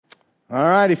All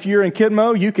right, if you're in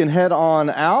Kidmo, you can head on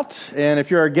out. And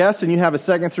if you're a guest and you have a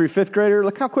 2nd through 5th grader,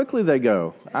 look how quickly they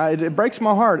go. It breaks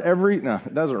my heart no,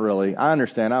 it doesn't really. I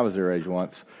understand. I was their age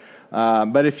once.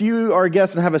 But if you are a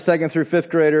guest and have a 2nd through 5th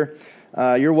grader,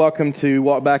 you're welcome to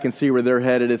walk back and see where they're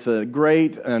headed. It's a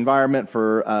great environment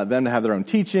for them to have their own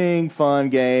teaching, fun,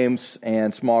 games,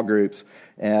 and small groups.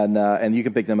 And you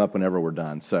can pick them up whenever we're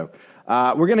done. So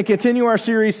we're going to continue our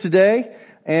series today.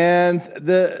 And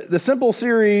the simple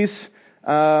series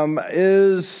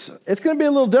it's going to be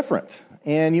a little different.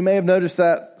 And you may have noticed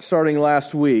that starting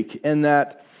last week, in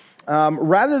that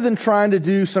rather than trying to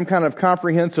do some kind of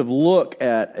comprehensive look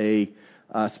at a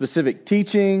specific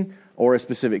teaching or a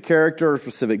specific character or a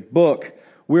specific book,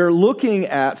 we're looking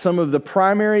at some of the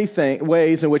primary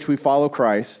ways in which we follow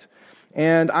Christ.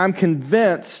 And I'm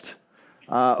convinced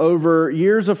over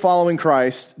years of following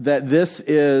Christ that this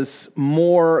is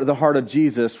more the heart of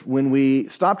Jesus when we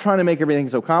stop trying to make everything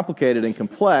so complicated and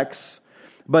complex,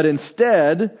 but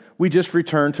instead we just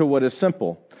return to what is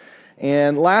simple.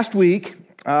 And last week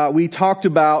we talked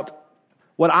about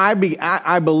what I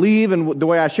believe, and the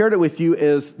way I shared it with you,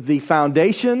 is the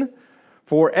foundation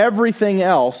for everything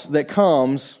else that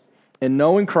comes in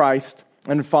knowing Christ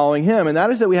and following Him, and that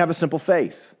is that we have a simple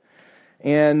faith.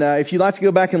 And if you'd like to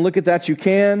go back and look at that, you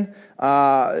can.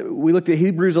 We looked at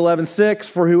Hebrews 11:6.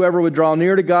 For whoever would draw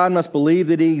near to God must believe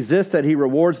that He exists, that He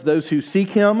rewards those who seek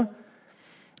Him.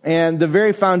 And the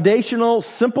very foundational,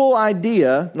 simple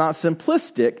idea, not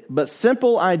simplistic, but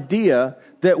simple idea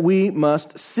that we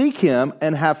must seek Him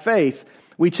and have faith.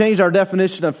 We changed our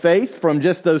definition of faith from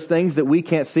just those things that we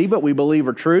can't see but we believe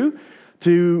are true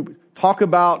to talk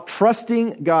about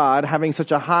trusting God, having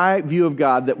such a high view of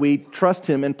God that we trust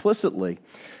Him implicitly.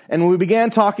 And when we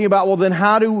began talking about, well, then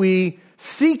how do we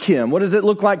seek Him? What does it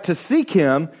look like to seek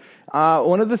Him?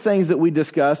 One of the things that we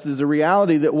discussed is the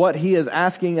reality that what He is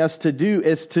asking us to do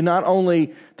is to not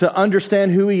only to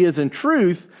understand who He is in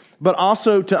truth, but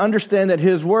also to understand that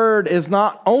His Word is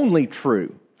not only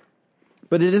true,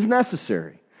 but it is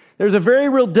necessary. There's a very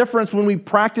real difference when we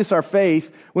practice our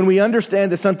faith, when we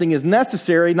understand that something is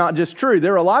necessary, not just true.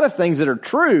 There are a lot of things that are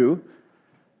true,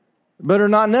 but are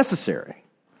not necessary.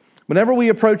 Whenever we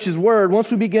approach His Word,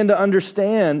 once we begin to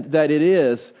understand that it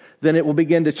is, then it will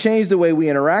begin to change the way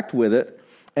we interact with it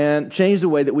and change the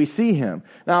way that we see Him.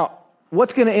 Now,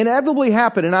 what's going to inevitably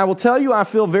happen, and I will tell you I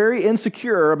feel very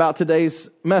insecure about today's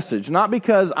message, not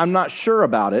because I'm not sure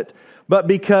about it, but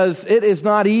because it is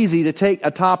not easy to take a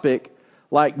topic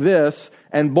like this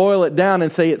and boil it down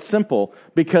and say it's simple,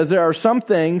 because there are some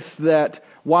things that,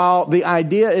 while the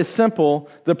idea is simple,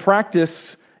 the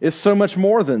practice is so much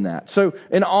more than that. So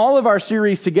in all of our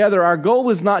series together, our goal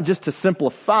is not just to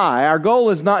simplify. Our goal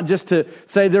is not just to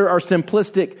say there are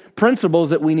simplistic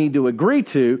principles that we need to agree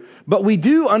to, but we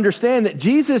do understand that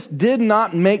Jesus did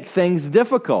not make things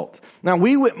difficult. Now,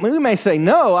 we may say,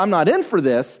 no, I'm not in for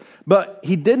this, but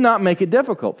He did not make it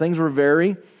difficult. Things were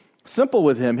very simple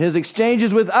with Him. His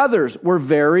exchanges with others were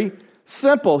very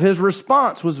simple. His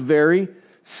response was very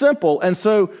simple. And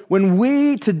so when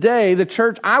we today, the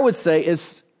church, I would say,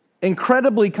 is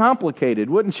incredibly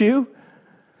complicated, wouldn't you?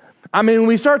 I mean, when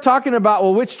we start talking about,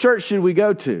 well, which church should we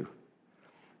go to?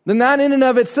 Then that in and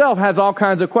of itself has all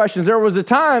kinds of questions. There was a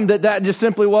time that just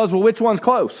simply was, well, which one's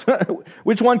close?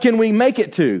 Which one can we make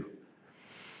it to?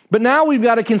 But now we've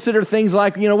got to consider things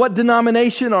like, what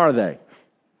denomination are they?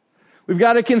 We've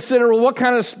got to consider, well, what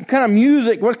kind of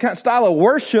music, what kind of style of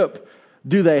worship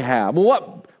do they have?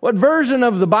 Well, what version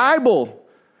of the Bible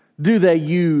do they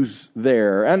use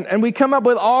there? And we come up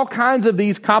with all kinds of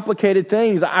these complicated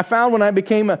things. I found when I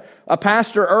became a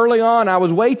pastor early on, I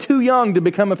was way too young to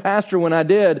become a pastor when I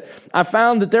did. I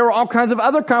found that there were all kinds of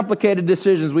other complicated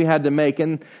decisions we had to make.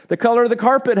 And the color of the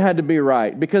carpet had to be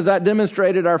right, because that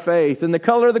demonstrated our faith. And the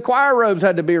color of the choir robes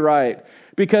had to be right,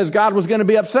 because God was going to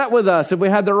be upset with us if we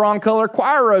had the wrong color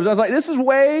choir robes. I was like, this is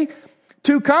way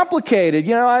too complicated.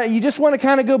 You just want to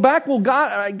kind of go back. Well,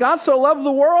 God so loved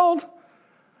the world.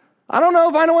 I don't know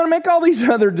if I don't want to make all these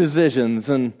other decisions.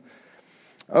 And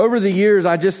over the years,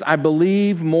 I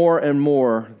believe more and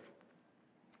more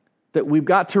that we've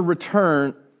got to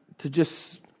return to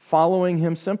just following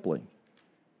Him simply.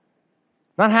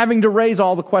 Not having to raise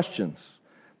all the questions.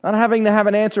 Not having to have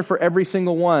an answer for every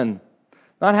single one.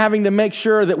 Not having to make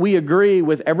sure that we agree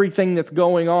with everything that's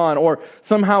going on, or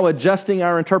somehow adjusting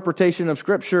our interpretation of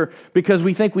Scripture because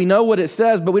we think we know what it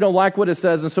says, but we don't like what it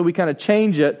says, and so we kind of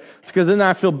change it because then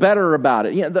I feel better about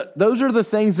it. Those are the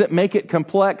things that make it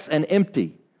complex and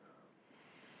empty.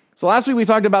 So last week we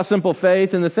talked about simple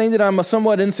faith, and the thing that I'm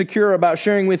somewhat insecure about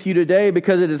sharing with you today,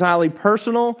 because it is highly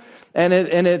personal, and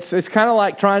it's kind of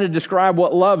like trying to describe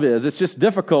what love is. It's just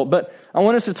difficult. But I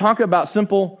want us to talk about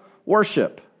simple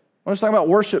worship. I want us to talk about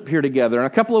worship here together. In a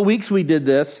couple of weeks we did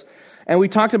this, and we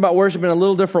talked about worship in a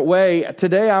little different way.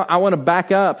 Today I want to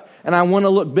back up, and I want to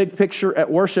look big picture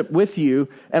at worship with you.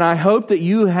 And I hope that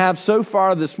you have so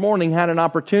far this morning had an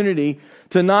opportunity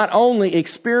to not only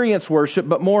experience worship,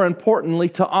 but more importantly,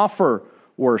 to offer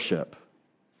worship.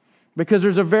 Because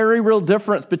there's a very real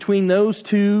difference between those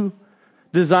two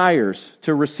desires,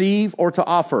 to receive or to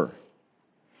offer.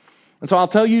 And so I'll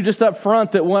tell you just up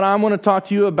front that what I'm going to talk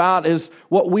to you about is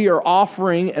what we are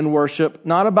offering in worship,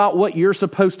 not about what you're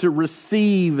supposed to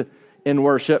receive in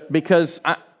worship. Because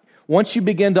once you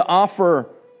begin to offer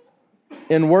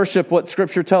in worship what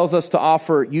Scripture tells us to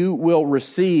offer, you will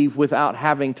receive without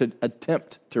having to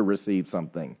attempt to receive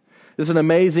something. It's an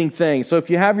amazing thing. So if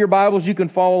you have your Bibles, you can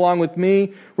follow along with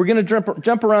me. We're going to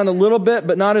jump around a little bit,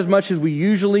 but not as much as we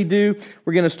usually do.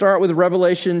 We're going to start with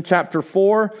Revelation chapter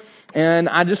 4. And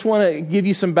I just want to give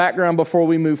you some background before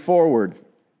we move forward.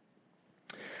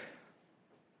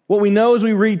 What we know as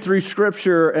we read through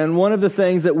Scripture, and one of the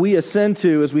things that we ascend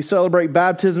to as we celebrate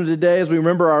baptism today, as we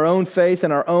remember our own faith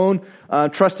and our own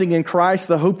trusting in Christ,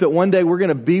 the hope that one day we're going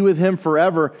to be with Him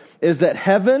forever, is that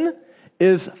heaven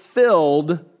is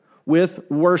filled with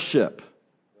worship.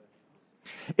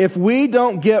 If we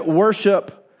don't get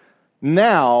worship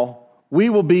now, we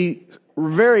will be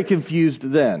very confused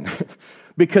then.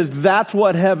 Because that's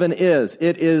what heaven is.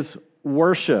 It is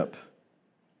worship.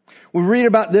 We read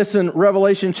about this in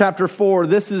Revelation chapter 4.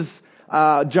 This is,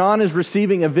 John is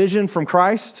receiving a vision from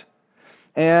Christ,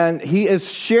 and he is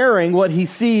sharing what he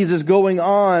sees is going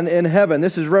on in heaven.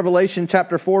 This is Revelation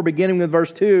chapter 4, beginning with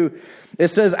verse 2. It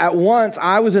says, "At once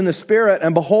I was in the Spirit,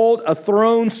 and behold, a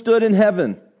throne stood in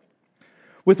heaven,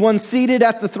 with one seated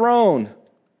at the throne.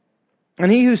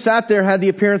 And he who sat there had the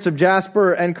appearance of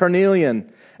jasper and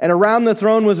carnelian. And around the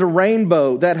throne was a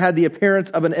rainbow that had the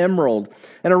appearance of an emerald.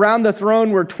 And around the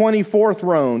throne were 24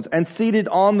 thrones, and seated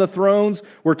on the thrones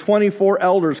were 24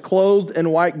 elders, clothed in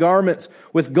white garments,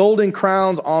 with golden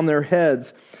crowns on their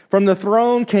heads. From the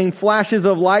throne came flashes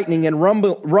of lightning and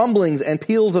rumblings and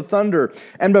peals of thunder.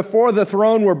 And before the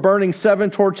throne were burning 7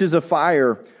 torches of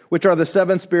fire, which are the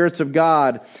 7 spirits of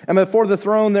God. And before the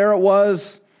throne there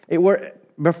was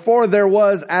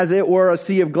as it were a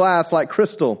sea of glass like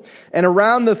crystal. And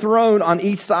around the throne, on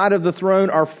each side of the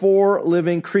throne, are 4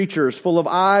 living creatures, full of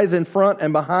eyes in front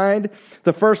and behind.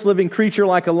 The first living creature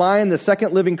like a lion, the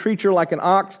second living creature like an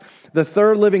ox, the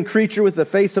third living creature with the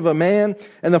face of a man,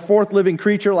 and the fourth living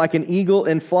creature like an eagle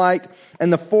in flight.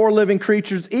 And the 4 living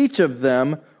creatures, each of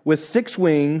them with 6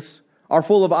 wings, are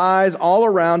full of eyes all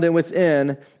around and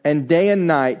within, and day and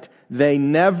night they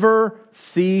never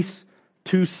cease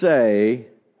to say,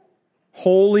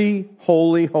 "Holy,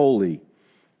 holy, holy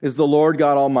is the Lord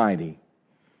God Almighty,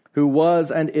 who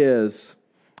was and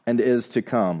is to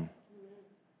come."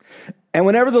 And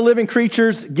whenever the living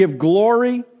creatures give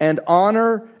glory and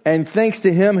honor and thanks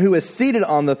to Him who is seated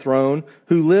on the throne,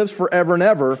 who lives forever and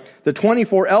ever, the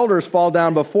 24 elders fall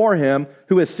down before Him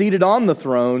who is seated on the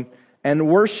throne and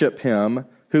worship Him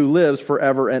who lives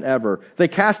forever and ever. They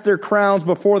cast their crowns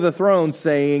before the throne,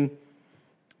 saying,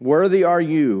 "Worthy are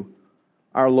you,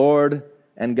 our Lord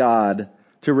and God,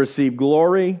 to receive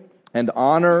glory and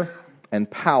honor and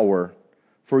power.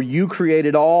 For you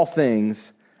created all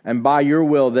things, and by your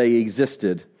will they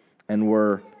existed and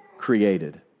were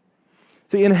created."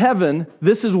 See, in heaven,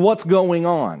 this is what's going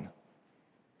on.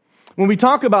 When we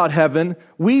talk about heaven,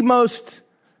 we most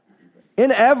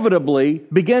inevitably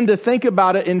begin to think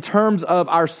about it in terms of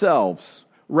ourselves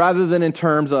rather than in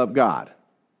terms of God.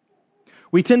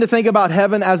 We tend to think about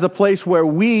heaven as a place where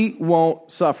we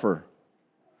won't suffer.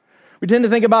 We tend to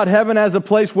think about heaven as a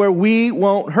place where we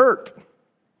won't hurt.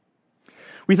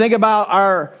 We think about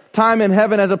our time in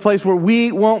heaven as a place where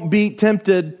we won't be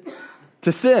tempted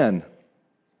to sin.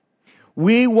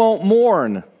 We won't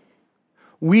mourn.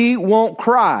 We won't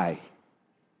cry.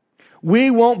 We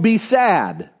won't be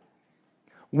sad.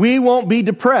 We won't be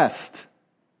depressed.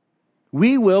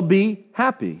 We will be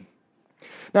happy.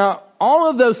 Now, all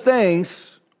of those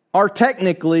things are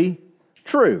technically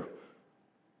true.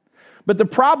 But the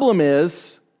problem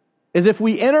is if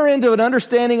we enter into an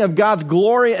understanding of God's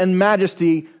glory and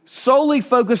majesty solely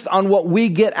focused on what we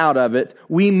get out of it,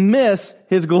 we miss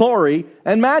His glory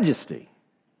and majesty.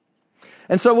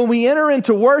 And so when we enter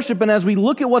into worship and as we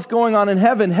look at what's going on in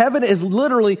heaven, heaven is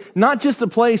literally not just a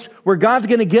place where God's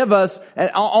going to give us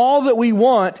all that we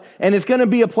want and it's going to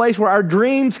be a place where our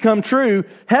dreams come true.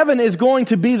 Heaven is going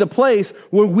to be the place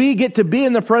where we get to be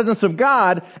in the presence of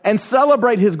God and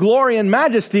celebrate His glory and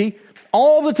majesty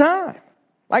all the time.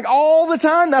 Like all the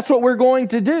time, that's what we're going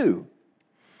to do.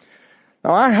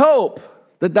 Now I hope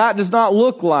that does not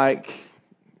look like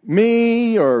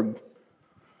me or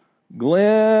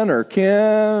Glenn or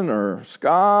Ken or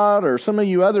Scott or some of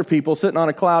you other people sitting on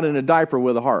a cloud in a diaper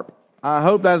with a harp. I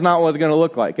hope that's not what it's going to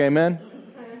look like. Amen?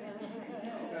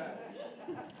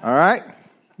 All right?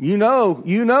 You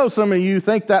know some of you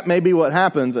think that may be what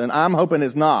happens, and I'm hoping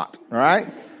it's not. All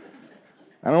right?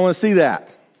 I don't want to see that.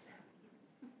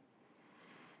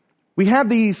 We have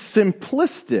these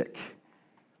simplistic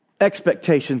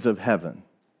expectations of heaven.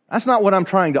 That's not what I'm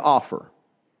trying to offer.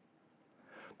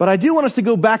 But I do want us to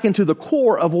go back into the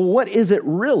core of, well, what is it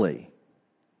really?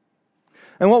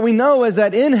 And what we know is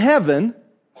that in heaven,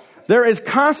 there is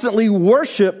constantly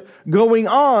worship going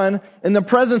on in the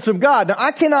presence of God. Now,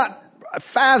 I cannot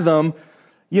fathom,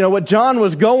 what John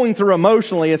was going through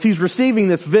emotionally as he's receiving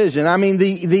this vision. I mean,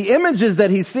 the images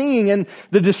that he's seeing and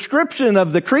the description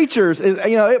of the creatures,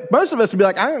 most of us would be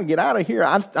like, I'm going to get out of here.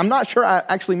 I'm not sure I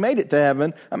actually made it to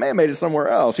heaven. I may have made it somewhere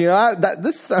else.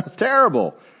 This sounds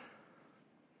terrible.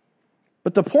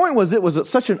 But the point was, it was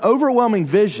such an overwhelming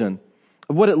vision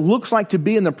of what it looks like to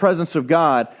be in the presence of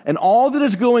God and all that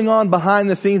is going on behind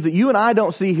the scenes that you and I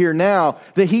don't see here now,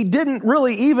 that he didn't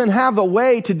really even have a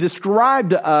way to describe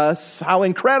to us how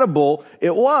incredible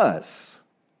it was.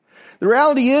 The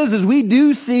reality is we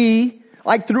do see,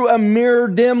 like through a mirror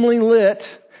dimly lit,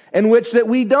 in which that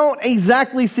we don't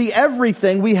exactly see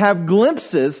everything. We have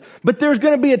glimpses, but there's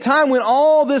going to be a time when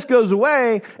all this goes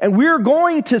away and we're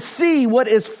going to see what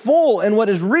is full and what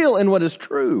is real and what is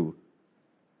true.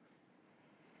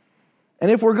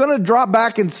 And if we're going to drop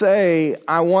back and say,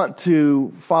 I want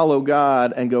to follow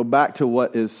God and go back to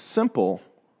what is simple,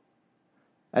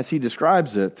 as he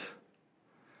describes it,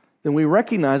 then we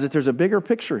recognize that there's a bigger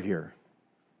picture here.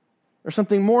 There's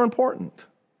something more important.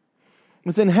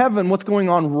 Within heaven, what's going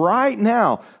on right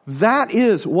now, that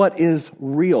is what is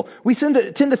real. We tend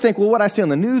to think, well, what I see on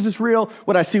the news is real.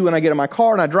 What I see when I get in my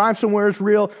car and I drive somewhere is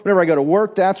real. Whenever I go to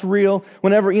work, that's real.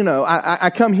 Whenever, I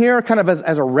come here kind of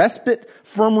as a respite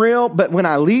from real, but when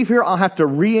I leave here, I'll have to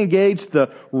re-engage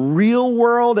the real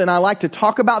world. And I like to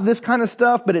talk about this kind of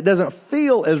stuff, but it doesn't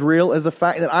feel as real as the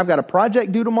fact that I've got a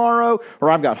project due tomorrow or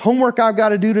I've got homework I've got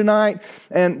to do tonight.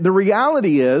 And the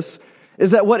reality is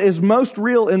that what is most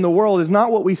real in the world is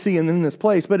not what we see in this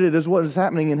place, but it is what is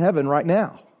happening in heaven right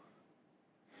now.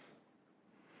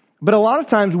 But a lot of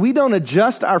times we don't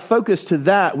adjust our focus to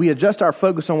that. We adjust our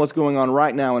focus on what's going on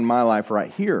right now in my life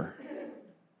right here.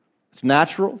 It's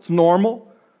natural. It's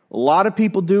normal. A lot of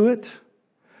people do it.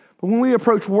 But when we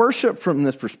approach worship from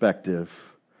this perspective,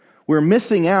 we're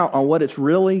missing out on what it's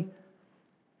really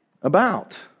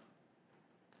about.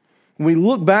 When we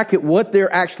look back at what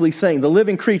they're actually saying, the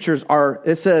living creatures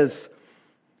it says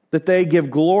that they give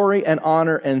glory and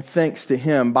honor and thanks to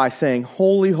Him by saying,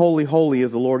 Holy, holy, holy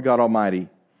is the Lord God Almighty,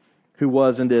 who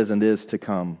was and is to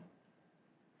come.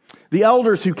 The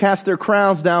elders who cast their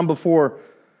crowns down before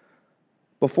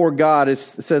God, it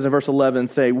says in verse 11,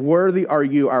 say, Worthy are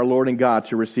you, our Lord and God,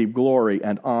 to receive glory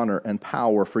and honor and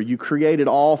power, for you created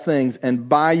all things, and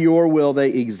by your will they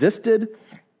existed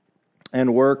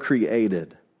and were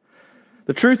created.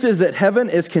 The truth is that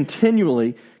heaven is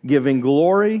continually giving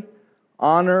glory,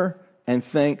 honor, and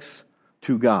thanks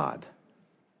to God.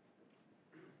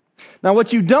 Now,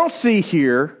 what you don't see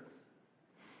here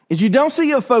is you don't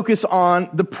see a focus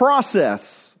on the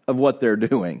process of what they're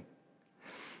doing.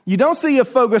 You don't see a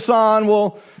focus on,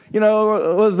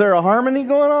 was there a harmony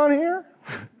going on here?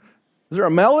 Is there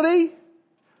a melody?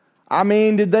 I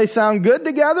mean, did they sound good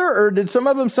together, or did some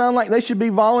of them sound like they should be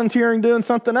volunteering doing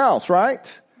something else, right?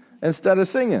 Instead of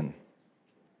singing.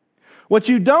 What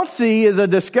you don't see is a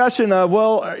discussion of,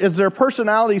 is their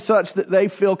personality such that they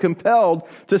feel compelled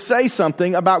to say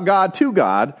something about God to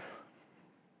God?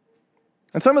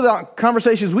 And some of the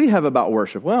conversations we have about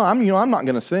worship, I'm not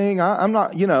going to sing. I'm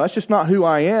not, that's just not who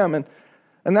I am.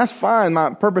 And that's fine.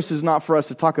 My purpose is not for us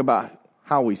to talk about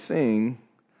how we sing.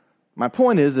 My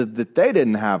point is that they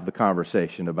didn't have the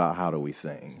conversation about how do we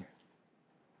sing.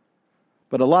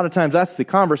 But a lot of times that's the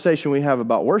conversation we have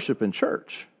about worship in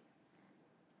church.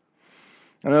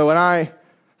 I know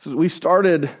when we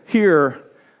started here,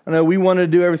 I know we wanted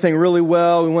to do everything really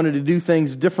well. We wanted to do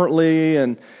things differently,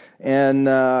 and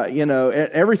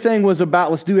everything was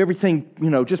about let's do everything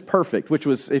just perfect. Which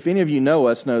was, if any of you know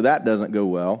us, know that doesn't go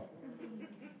well.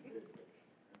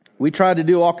 We tried to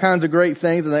do all kinds of great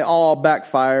things and they all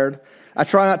backfired. I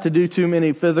try not to do too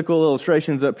many physical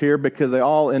illustrations up here because they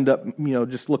all end up,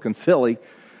 just looking silly.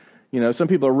 Some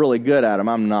people are really good at them.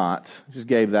 I'm not. Just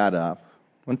gave that up.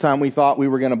 One time we thought we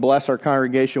were going to bless our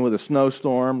congregation with a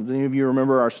snowstorm. Do any of you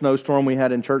remember our snowstorm we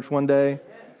had in church one day?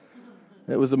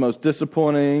 It was the most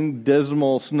disappointing,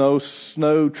 dismal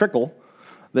snow trickle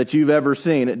that you've ever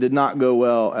seen. It did not go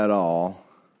well at all.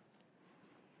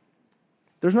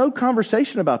 There's no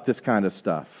conversation about this kind of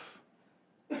stuff.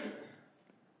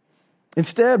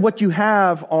 Instead, what you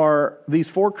have are these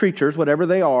four creatures, whatever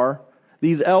they are,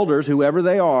 these elders, whoever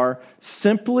they are,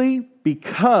 simply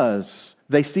because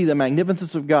they see the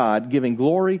magnificence of God, giving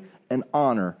glory and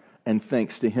honor and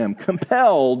thanks to Him.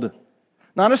 Compelled,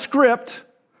 not a script,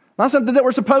 not something that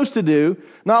we're supposed to do.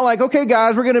 Not like, okay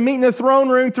guys, we're going to meet in the throne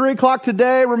room 3 o'clock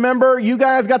today. Remember, you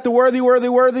guys got the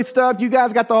worthy stuff. You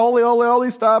guys got the holy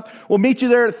stuff. We'll meet you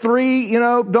there at 3.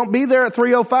 Don't be there at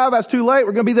 3:05. That's too late.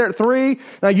 We're going to be there at 3.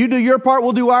 Now you do your part.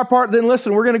 We'll do our part. Then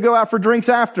listen, we're going to go out for drinks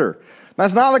after.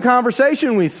 That's not the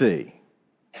conversation we see.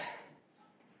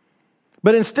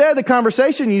 But instead, the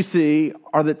conversation you see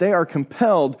are that they are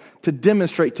compelled to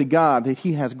demonstrate to God that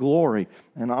He has glory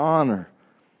and honor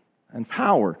and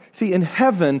power. See, in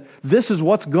heaven, this is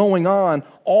what's going on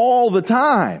all the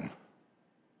time.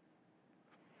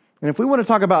 And if we want to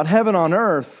talk about heaven on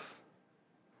earth,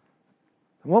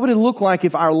 what would it look like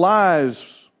if our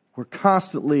lives were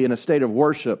constantly in a state of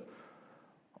worship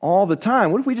all the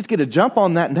time? What if we just get a jump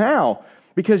on that now?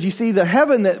 Because you see, the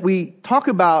heaven that we talk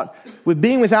about with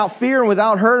being without fear and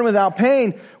without hurt and without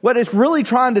pain, what it's really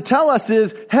trying to tell us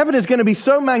is heaven is going to be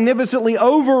so magnificently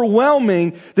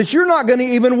overwhelming that you're not going to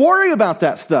even worry about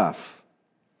that stuff.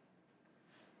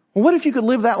 Well, what if you could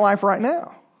live that life right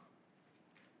now?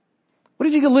 What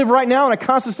if you could live right now in a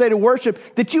constant state of worship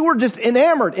that you were just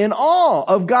enamored, in awe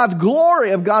of God's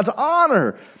glory, of God's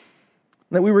honor,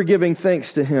 that we were giving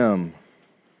thanks to Him?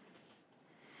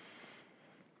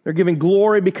 They're giving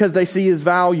glory because they see His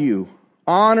value.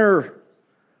 Honor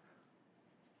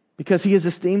because He is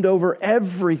esteemed over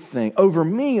everything. Over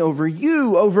me, over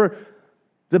you, over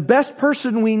the best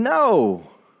person we know.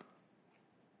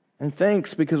 And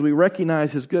thanks because we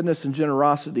recognize His goodness and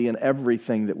generosity in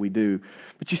everything that we do.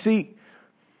 But you see,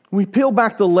 we peel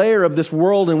back the layer of this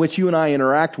world in which you and I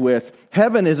interact with.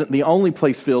 Heaven isn't the only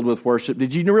place filled with worship.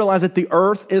 Did you realize that the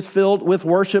earth is filled with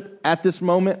worship at this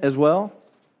moment as well?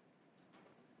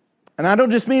 And I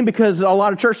don't just mean because a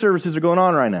lot of church services are going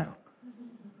on right now.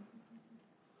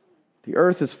 The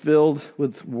earth is filled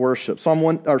with worship. Psalm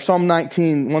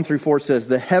 19, 1-4 says,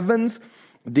 "The heavens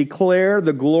declare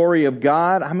the glory of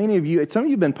God." How many of you, some of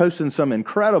you have been posting some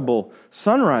incredible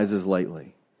sunrises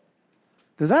lately.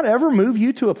 Does that ever move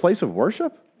you to a place of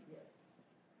worship?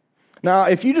 Now,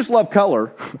 if you just love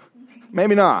color,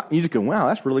 maybe not. You just go, wow,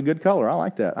 that's really good color. I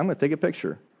like that. I'm going to take a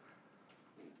picture.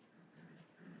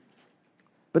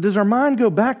 But does our mind go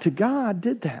back to God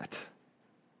did that?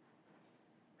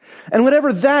 And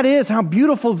whatever that is, how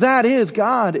beautiful that is,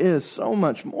 God is so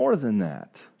much more than that.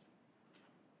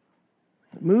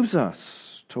 It moves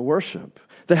us to worship.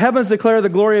 The heavens declare the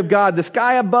glory of God. The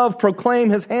sky above proclaim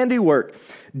His handiwork.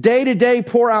 Day to day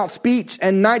pour out speech,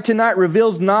 and night to night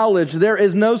reveals knowledge. There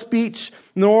is no speech,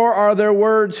 nor are there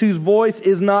words whose voice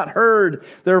is not heard.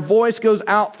 Their voice goes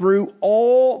out through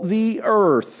all the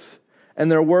earth, and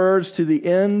their words to the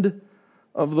end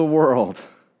of the world.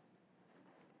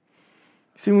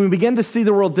 See, when we begin to see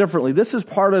the world differently, this is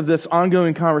part of this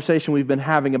ongoing conversation we've been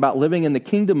having about living in the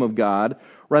kingdom of God,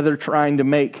 rather trying to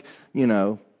make,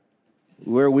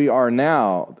 where we are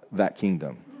now, that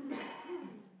kingdom.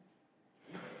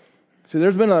 See,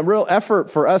 there's been a real effort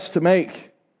for us to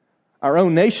make our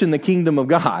own nation the kingdom of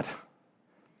God.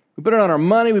 We put it on our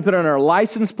money, we put it on our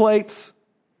license plates.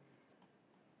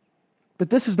 But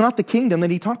this is not the kingdom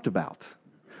that He talked about.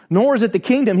 Nor is it the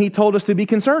kingdom He told us to be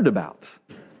concerned about.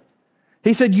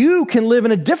 He said, you can live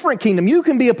in a different kingdom. You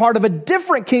can be a part of a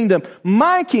different kingdom.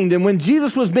 My kingdom. When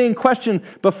Jesus was being questioned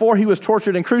before He was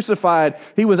tortured and crucified,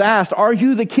 He was asked, are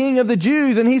you the King of the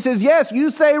Jews? And He says, yes,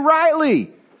 you say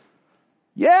rightly.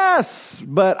 Yes,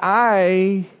 but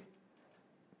my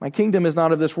kingdom is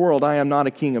not of this world. I am not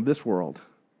a king of this world.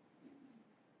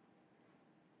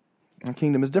 My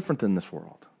kingdom is different than this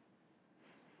world.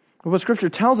 What Scripture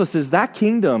tells us is that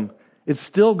kingdom is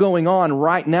still going on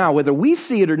right now, whether we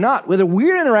see it or not, whether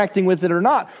we're interacting with it or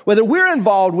not, whether we're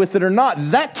involved with it or not.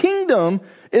 That kingdom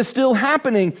is still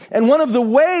happening. And one of the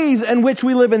ways in which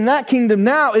we live in that kingdom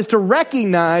now is to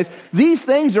recognize these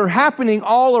things are happening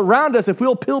all around us if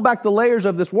we'll peel back the layers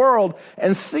of this world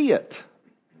and see it.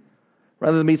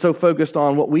 Rather than be so focused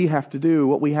on what we have to do,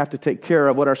 what we have to take care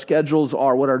of, what our schedules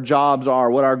are, what our jobs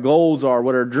are, what our goals are,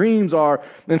 what our dreams are.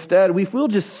 Instead, we'll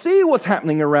just see what's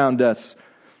happening around us.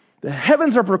 The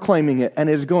heavens are proclaiming it, and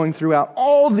it is going throughout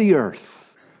all the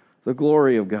earth, the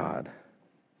glory of God.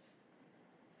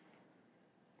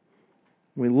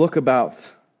 When we look about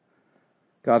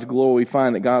God's glory, we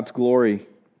find that God's glory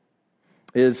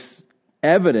is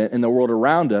evident in the world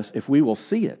around us if we will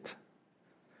see it.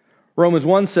 Romans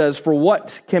 1 says, "For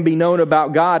what can be known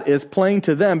about God is plain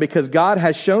to them, because God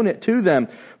has shown it to them.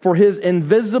 For His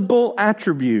invisible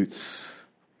attributes,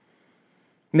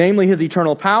 namely His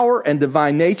eternal power and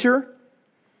divine nature,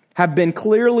 have been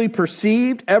clearly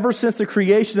perceived ever since the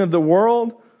creation of the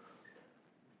world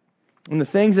and the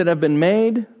things that have been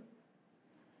made,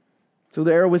 so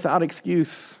they are without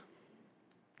excuse."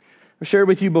 I shared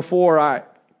with you before, I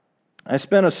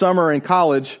spent a summer in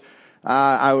college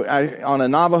on a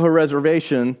Navajo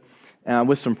reservation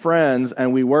with some friends,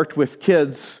 and we worked with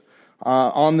kids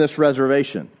on this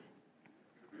reservation.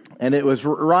 And it was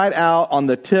right out on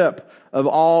the tip of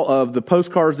all of the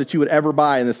postcards that you would ever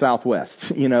buy in the Southwest.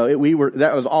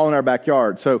 That was all in our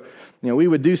backyard. So, we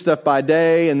would do stuff by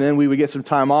day, and then we would get some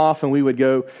time off, and we would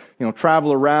go,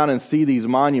 travel around and see these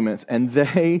monuments, and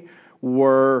they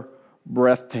were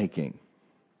breathtaking.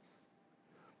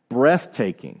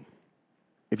 Breathtaking.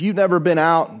 If you've never been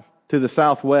out to the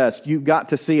Southwest, you've got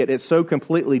to see it. It's so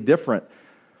completely different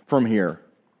from here.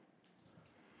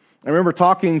 I remember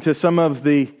talking to some of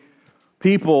the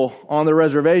people on the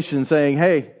reservation saying,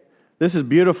 "Hey, this is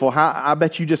beautiful. I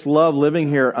bet you just love living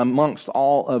here amongst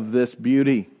all of this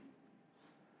beauty."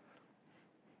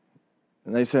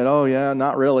 And they said, "Oh yeah,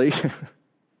 not really.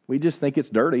 We just think it's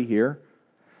dirty here."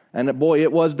 And boy,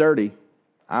 it was dirty.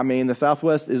 The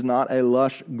Southwest is not a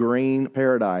lush green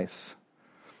paradise.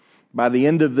 By the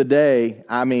end of the day,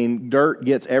 dirt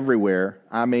gets everywhere.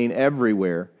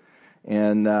 Everywhere.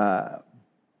 And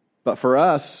but for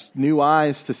us, new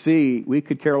eyes to see, we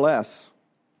could care less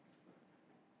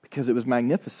because it was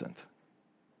magnificent.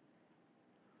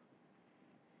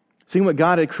 Seeing what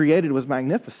God had created was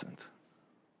magnificent.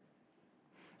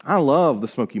 I love the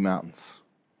Smoky Mountains.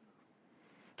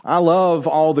 I love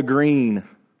all the green.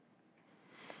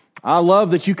 I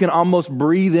love that you can almost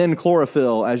breathe in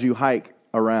chlorophyll as you hike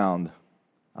around.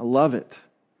 I love it.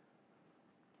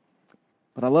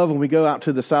 But I love when we go out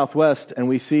to the Southwest and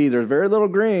we see there's very little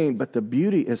green, but the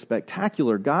beauty is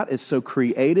spectacular. God is so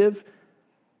creative.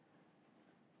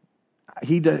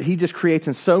 He just creates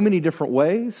in so many different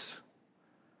ways.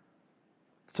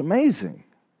 It's amazing.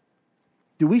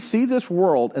 Do we see this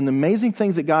world and the amazing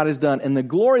things that God has done and the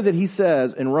glory that He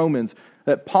says in Romans,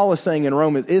 that Paul is saying in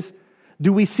Romans,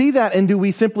 do we see that and do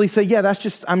we simply say, yeah, that's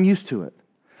just, I'm used to it.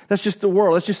 That's just the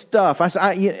world. It's just stuff.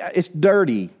 It's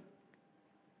dirty.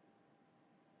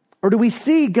 Or do we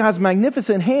see God's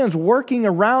magnificent hands working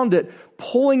around it,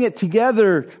 pulling it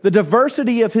together, the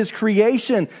diversity of His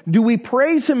creation? Do we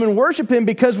praise Him and worship Him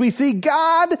because we see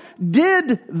God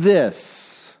did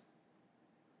this?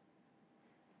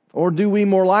 Or do we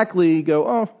more likely go,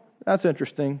 oh, that's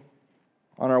interesting,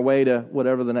 on our way to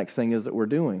whatever the next thing is that we're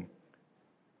doing?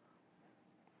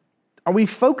 Are we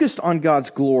focused on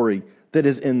God's glory that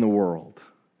is in the world?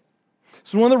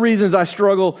 So one of the reasons I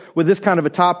struggle with this kind of a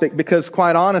topic, because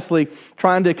quite honestly,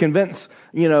 trying to convince,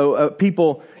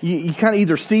 people, you kind of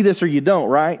either see this or you don't,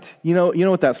 right? You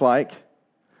know what that's like.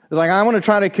 It's like, I want to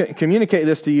try to communicate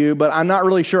this to you, but I'm not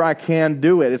really sure I can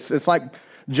do it. It's like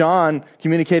John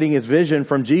communicating his vision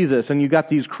from Jesus, and you got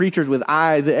these creatures with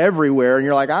eyes everywhere, and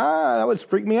you're like, that would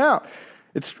freak me out.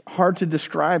 It's hard to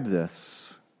describe this.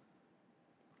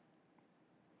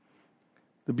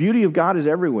 The beauty of God is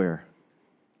everywhere.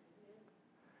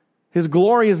 His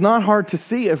glory is not hard to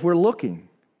see if we're looking.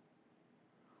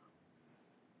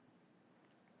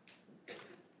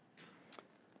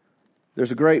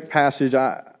 There's a great passage,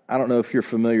 I don't know if you're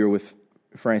familiar with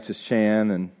Francis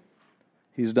Chan, and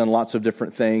he's done lots of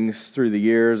different things through the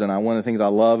years, and one of the things I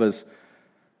love is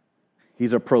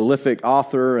he's a prolific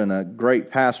author and a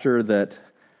great pastor that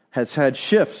has had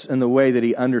shifts in the way that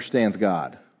he understands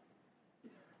God.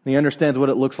 He understands what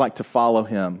it looks like to follow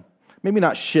Him. Maybe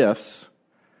not shifts,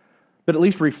 but at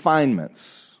least refinements,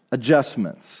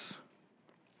 adjustments.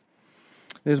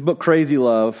 In his book, Crazy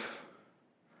Love,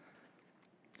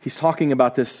 he's talking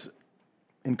about this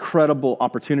incredible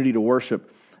opportunity to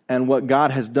worship and what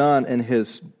God has done in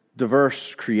His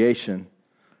diverse creation.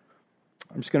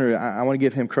 I want to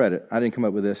give him credit. I didn't come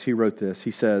up with this. He wrote this. He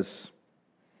says,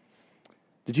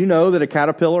 "Did you know that a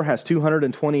caterpillar has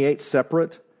 228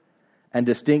 separate and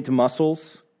distinct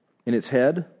muscles in its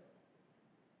head?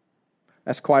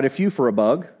 That's quite a few for a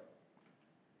bug.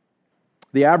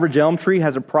 The average elm tree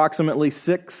has approximately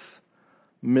 6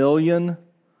 million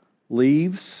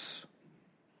leaves.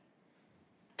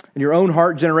 And your own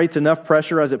heart generates enough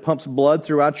pressure as it pumps blood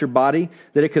throughout your body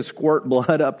that it could squirt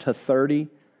blood up to 30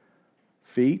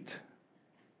 feet.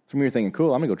 Some of you are thinking,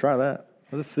 cool, I'm going to go try that.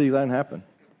 Let's see that happen.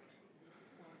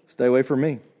 Stay away from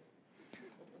me.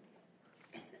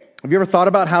 Have you ever thought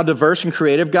about how diverse and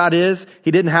creative God is?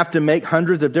 He didn't have to make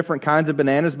hundreds of different kinds of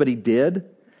bananas, but He did.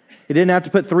 He didn't have to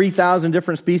put 3,000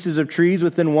 different species of trees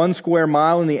within 1 square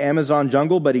mile in the Amazon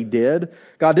jungle, but He did.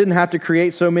 God didn't have to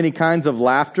create so many kinds of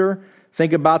laughter.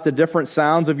 Think about the different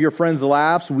sounds of your friends'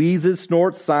 laughs: wheezes,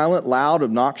 snorts, silent, loud,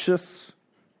 obnoxious.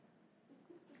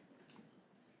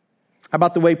 How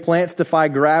about the way plants defy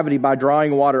gravity by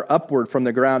drawing water upward from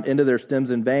the ground into their stems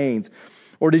and veins?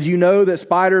 Or did you know that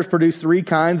spiders produce 3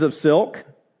 kinds of silk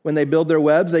when they build their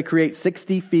webs? They create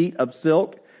 60 feet of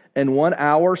silk in 1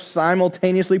 hour,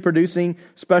 simultaneously producing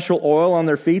special oil on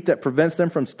their feet that prevents them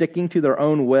from sticking to their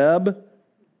own web.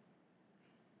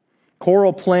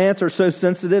 Coral plants are so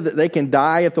sensitive that they can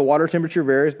die if the water temperature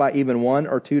varies by even 1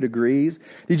 or 2 degrees.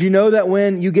 Did you know that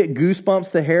when you get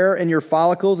goosebumps, the hair in your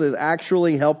follicles is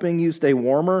actually helping you stay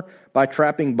warmer by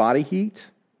trapping body heat?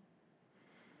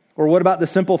 Or what about the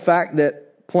simple fact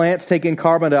that plants take in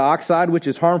carbon dioxide, which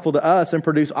is harmful to us, and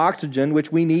produce oxygen,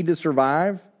 which we need to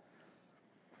survive?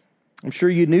 I'm sure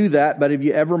you knew that, but have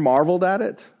you ever marveled at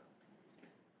it?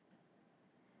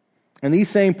 And these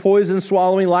same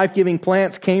poison-swallowing, life-giving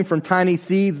plants came from tiny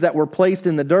seeds that were placed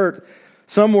in the dirt.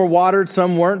 Some were watered,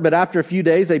 some weren't, but after a few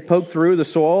days they poked through the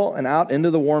soil and out into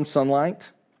the warm sunlight.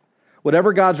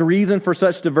 Whatever God's reason for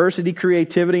such diversity,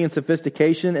 creativity, and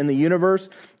sophistication in the universe,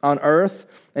 on earth,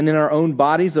 and in our own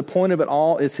bodies, the point of it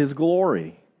all is His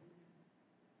glory.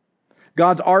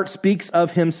 God's art speaks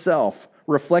of Himself,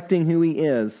 reflecting who He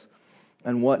is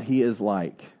and what He is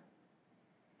like.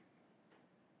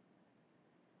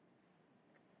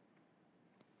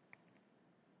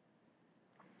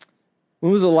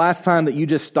 When was the last time that you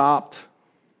just stopped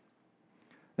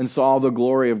and saw the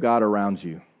glory of God around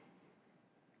you?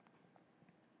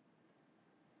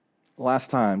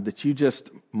 Last time that you just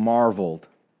marveled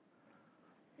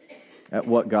at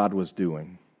what God was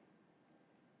doing?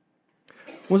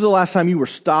 When was the last time you were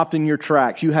stopped in your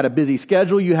tracks? You had a busy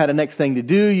schedule, you had a next thing to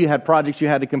do, you had projects you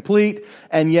had to complete,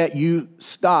 and yet you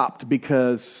stopped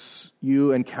because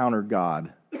you encountered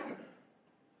God.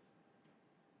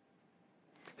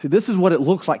 See, this is what it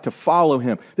looks like to follow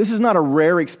Him. This is not a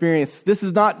rare experience. This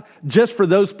is not just for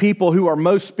those people who are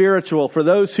most spiritual, for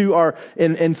those who are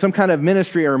in some kind of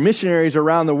ministry or missionaries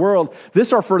around the world.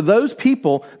 This are for those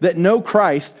people that know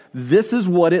Christ. This is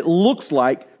what it looks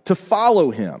like to follow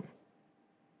Him.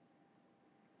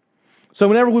 So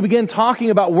whenever we begin talking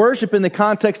about worship in the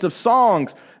context of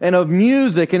songs and of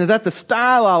music, and is that the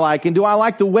style I like, and do I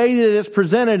like the way that it's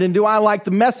presented, and do I like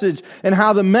the message and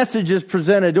how the message is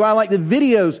presented, do I like the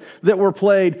videos that were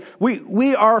played,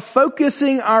 we are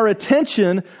focusing our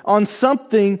attention on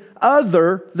something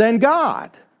other than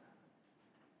God.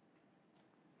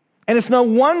 And it's no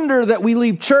wonder that we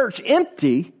leave church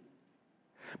empty,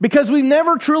 because we've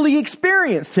never truly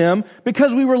experienced Him,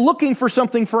 because we were looking for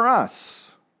something for us.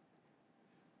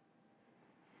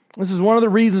 This is one of the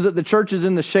reasons that the church is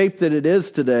in the shape that it is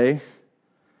today.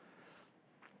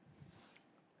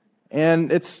 And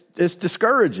it's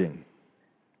discouraging.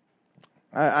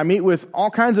 I meet with all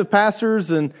kinds of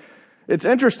pastors, and it's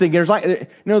interesting.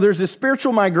 There's this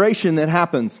spiritual migration that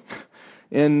happens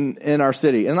in our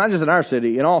city, and not just in our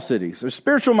city, in all cities. There's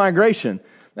spiritual migration,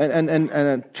 and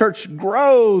a church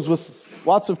grows with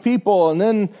lots of people, and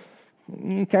then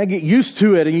you kind of get used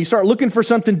to it, and you start looking for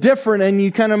something different, and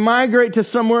you kind of migrate to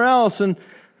somewhere else, and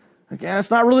again, it's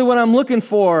not really what I'm looking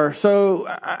for. So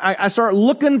I start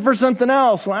looking for something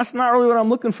else. Well, that's not really what I'm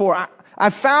looking for. I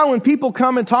found when people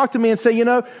come and talk to me and say,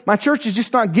 my church is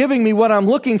just not giving me what I'm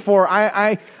looking for.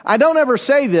 I don't ever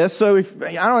say this, so I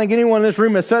don't think anyone in this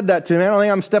room has said that to me. I don't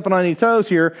think I'm stepping on any toes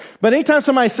here. But anytime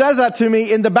somebody says that to me,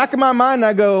 in the back of my mind,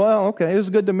 I go, oh, okay, it was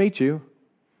good to meet you.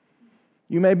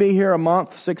 You may be here a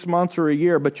month, 6 months, or a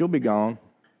year, but you'll be gone.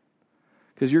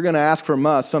 Because you're going to ask from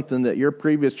us something that your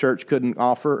previous church couldn't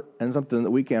offer, and something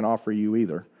that we can't offer you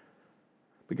either.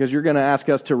 Because you're going to ask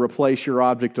us to replace your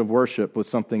object of worship with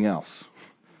something else.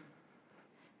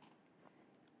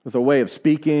 With a way of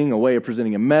speaking, a way of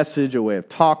presenting a message, a way of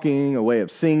talking, a way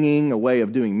of singing, a way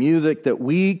of doing music that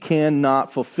we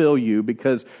cannot fulfill you,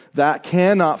 because that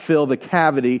cannot fill the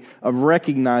cavity of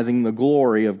recognizing the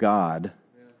glory of God.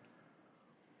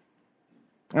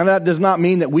 And that does not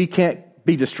mean that we can't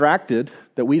be distracted,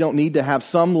 that we don't need to have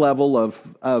some level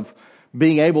of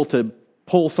being able to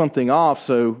pull something off.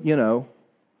 So,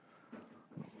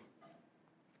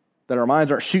 that our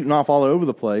minds aren't shooting off all over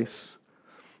the place.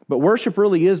 But worship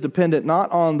really is dependent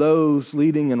not on those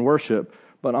leading in worship,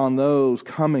 but on those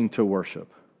coming to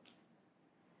worship.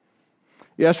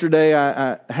 Yesterday,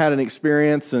 I had an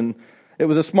experience, and it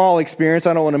was a small experience.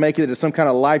 I don't want to make it some kind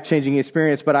of life-changing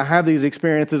experience, but I have these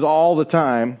experiences all the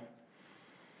time.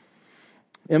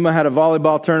 Emma had a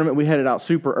volleyball tournament. We headed out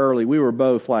super early. We were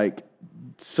both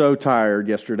so tired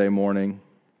yesterday morning.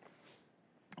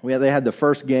 They had the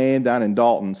first game down in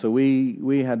Dalton, so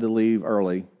we had to leave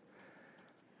early.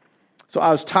 So I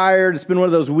was tired. It's been one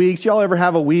of those weeks. Y'all ever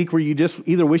have a week where you just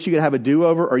either wish you could have a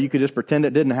do-over or you could just pretend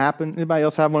it didn't happen? Anybody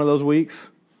else have one of those weeks?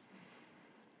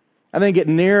 I didn't get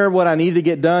near what I needed to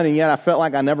get done, and yet I felt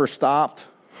like I never stopped.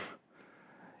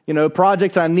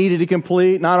 Projects I needed to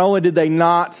complete, not only did they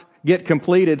not get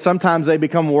completed, sometimes they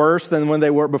become worse than when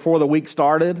they were before the week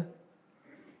started.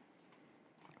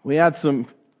 We had some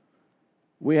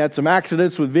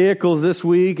accidents with vehicles this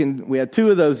week, and we had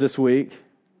 2 of those this week.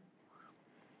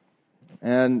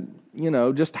 And,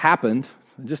 just happened.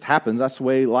 It just happens. That's the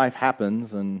way life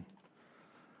happens. And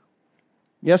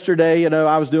yesterday,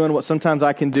 I was doing what sometimes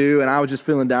I can do, and I was just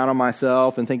feeling down on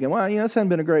myself and thinking, well, this hasn't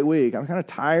been a great week. I'm kind of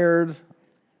tired.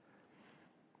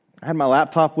 I had my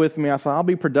laptop with me. I thought, I'll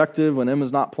be productive when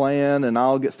Emma's not playing, and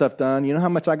I'll get stuff done. You know how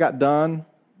much I got done?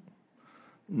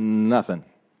 Nothing.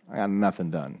 I got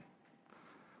nothing done.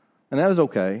 And that was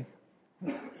okay.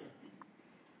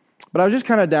 But I was just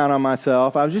kind of down on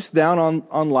myself. I was just down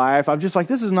on life. I was just like,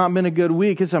 this has not been a good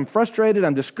week. I'm frustrated.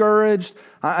 I'm discouraged.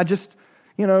 I just,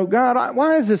 God,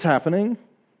 why is this happening?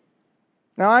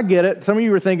 Now, I get it. Some of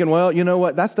you were thinking, well, you know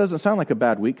what? That doesn't sound like a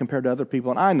bad week compared to other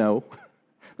people. And I know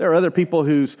there are other people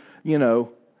whose, their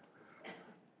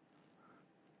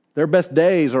best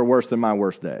days are worse than my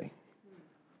worst day.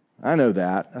 I know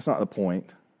that. That's not the point.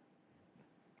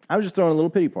 I was just throwing a little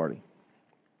pity party.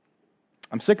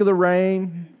 I'm sick of the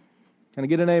rain. Can I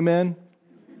get an amen?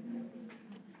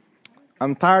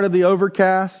 I'm tired of the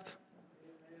overcast.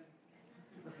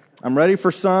 I'm ready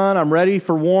for sun. I'm ready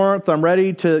for warmth. I'm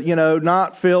ready to,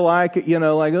 not feel like,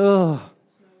 ugh.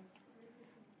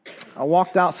 I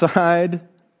walked outside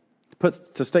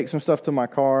to stake some stuff to my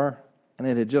car, and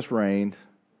it had just rained.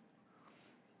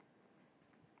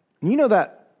 And you know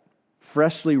that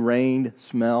freshly rained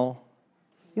smell?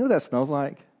 You know what that smells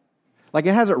like? Like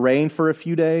it hasn't rained for a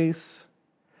few days.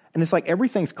 And it's like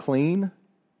everything's clean.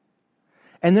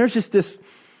 And there's just this,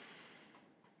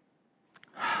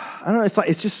 I don't know,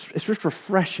 it's just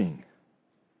refreshing.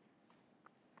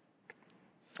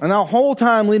 And the whole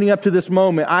time leading up to this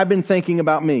moment, I've been thinking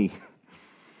about me.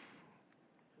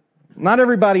 Not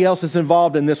everybody else is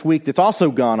involved in this week that's also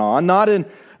gone on. Not in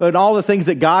all the things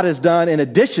that God has done in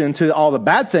addition to all the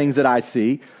bad things that I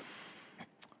see.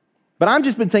 But I've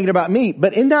just been thinking about me.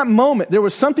 But in that moment, there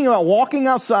was something about walking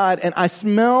outside and I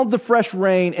smelled the fresh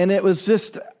rain and it was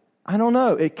just, I don't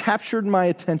know, it captured my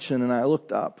attention and I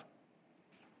looked up.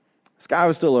 The sky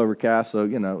was still overcast, so,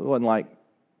 it wasn't like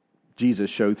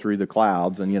Jesus showed through the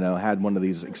clouds and, had one of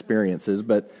these experiences.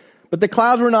 But the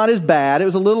clouds were not as bad. It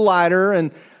was a little lighter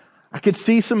and I could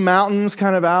see some mountains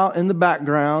kind of out in the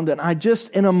background. And I just,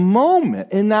 in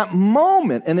that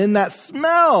moment and in that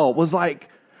smell was like,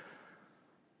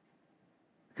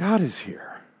 God is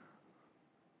here.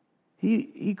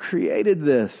 He created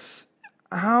this.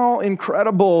 How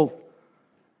incredible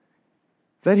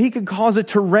that He could cause it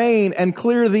to rain and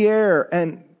clear the air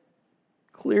and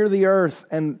clear the earth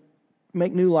and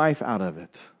make new life out of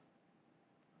it.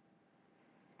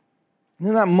 And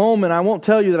in that moment, I won't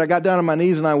tell you that I got down on my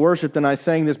knees and I worshiped and I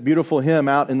sang this beautiful hymn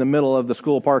out in the middle of the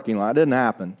school parking lot. It didn't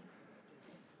happen.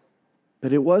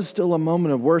 But it was still a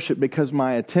moment of worship because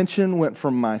my attention went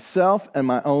from myself and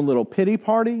my own little pity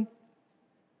party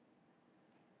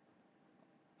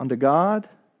onto God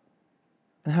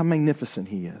and how magnificent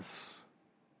He is.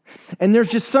 And there's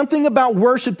just something about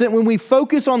worship that when we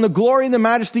focus on the glory and the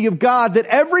majesty of God, that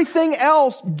everything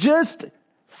else just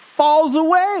falls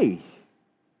away.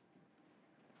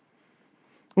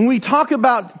 When we talk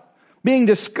about being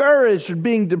discouraged or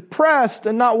being depressed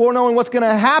and not knowing what's going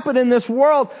to happen in this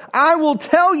world, I will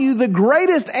tell you the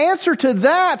greatest answer to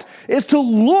that is to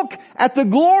look at the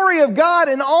glory of God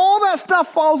and all that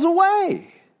stuff falls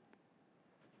away.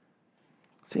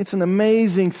 See, it's an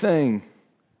amazing thing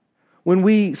when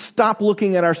we stop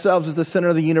looking at ourselves as the center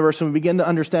of the universe and we begin to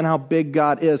understand how big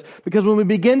God is. Because when we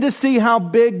begin to see how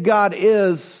big God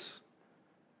is,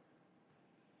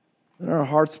 then our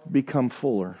hearts become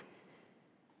fuller.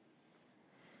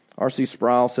 R.C.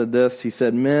 Sproul said this. He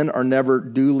said, men are never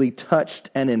duly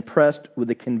touched and impressed with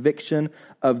the conviction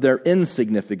of their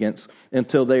insignificance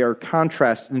until they have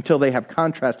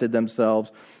contrasted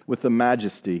themselves with the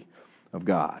majesty of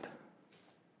God.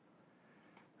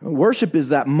 Worship is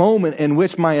that moment in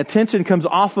which my attention comes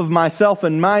off of myself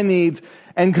and my needs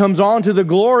and comes on to the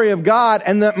glory of God,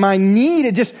 and that my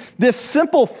need, this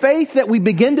simple faith that we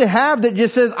begin to have that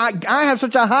just says, I have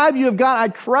such a high view of God. I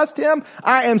trust Him.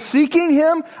 I am seeking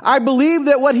Him. I believe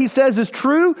that what He says is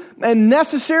true and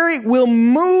necessary, will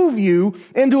move you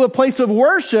into a place of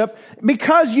worship,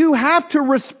 because you have to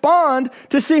respond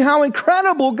to see how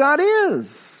incredible God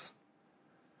is.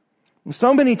 And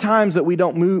so many times that we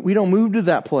don't move to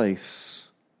that place.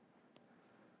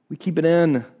 We keep it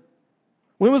in.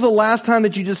 When was the last time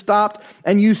that you just stopped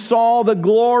and you saw the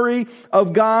glory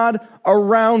of God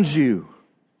around you?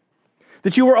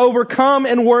 That you were overcome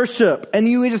in worship, and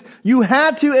you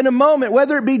had to, in a moment,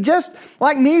 whether it be just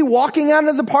like me walking out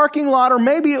of the parking lot, or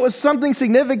maybe it was something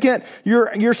significant,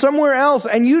 you're somewhere else,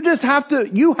 and you have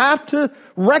to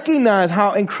recognize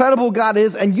how incredible God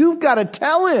is, and you've got to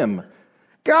tell Him,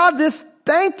 God,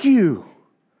 thank you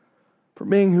for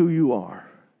being who you are.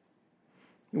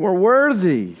 You are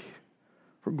worthy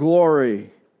for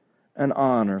glory and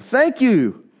honor. Thank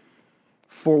you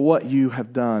for what you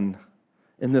have done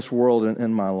in this world and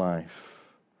in my life.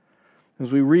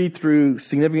 As we read through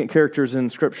significant characters in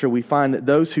Scripture, we find that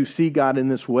those who see God in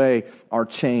this way are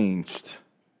changed.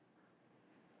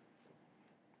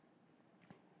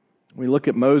 We look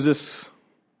at Moses.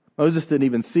 Moses didn't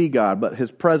even see God, but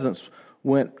his presence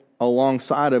went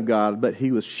alongside of God, but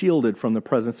he was shielded from the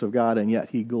presence of God, and yet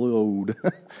he glowed.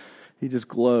 He just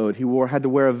glowed. He had to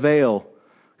wear a veil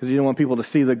because he didn't want people to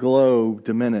see the glow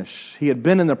diminish. He had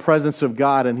been in the presence of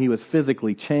God, and he was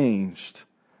physically changed.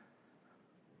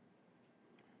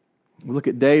 We look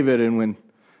at David, and when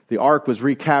the ark was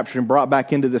recaptured and brought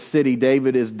back into the city,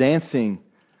 David is dancing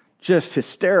just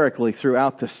hysterically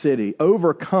throughout the city,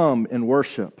 overcome in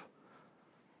worship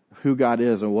of who God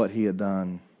is and what He had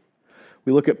done.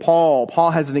 We look at Paul.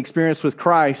 Paul has an experience with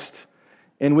Christ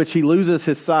in which he loses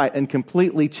his sight and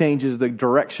completely changes the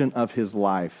direction of his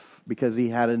life because he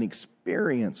had an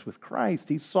experience with Christ.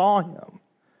 He saw Him.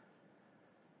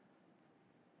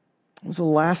 When was the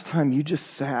last time you just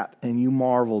sat and you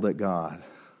marveled at God?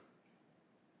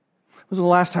 When was the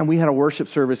last time we had a worship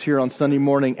service here on Sunday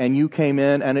morning and you came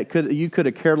in and you could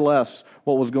have cared less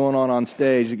what was going on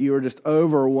stage? You were just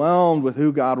overwhelmed with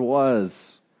who God was.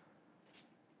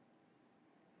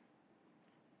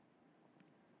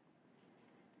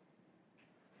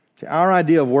 See, our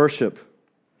idea of worship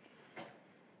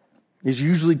is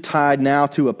usually tied now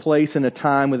to a place and a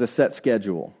time with a set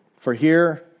schedule. For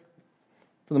here,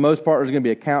 for the most part, there's going to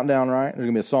be a countdown, right? There's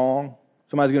going to be a song.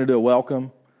 Somebody's going to do a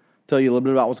welcome, tell you a little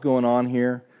bit about what's going on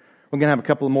here. We're going to have a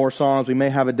couple of more songs. We may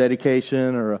have a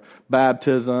dedication or a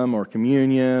baptism or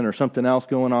communion or something else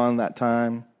going on that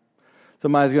time.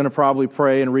 Somebody's going to probably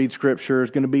pray and read Scripture. There's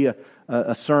going to be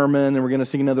a sermon, and we're going to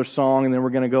sing another song, and then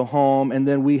we're going to go home. And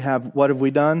then what have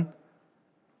we done?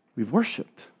 We've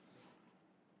worshiped.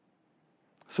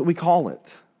 That's what we call it.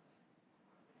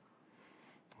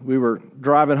 We were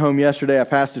driving home yesterday. I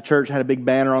passed a church, had a big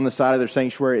banner on the side of their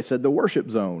sanctuary. It said, the worship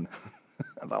zone.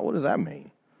 I thought, what does that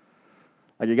mean?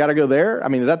 Like, you got to go there? I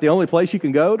mean, is that the only place you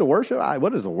can go to worship?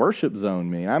 What does the worship zone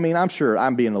mean? I mean, I'm sure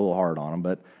I'm being a little hard on them,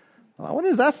 but what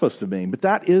is that supposed to mean? But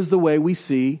that is the way we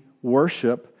see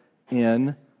worship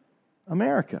in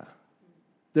America.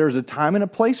 There's a time and a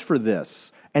place for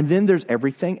this. And then there's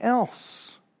everything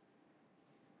else.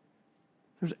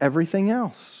 There's everything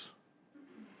else.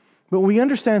 But when we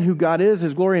understand who God is,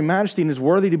 His glory and majesty, and is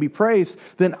worthy to be praised,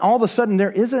 then all of a sudden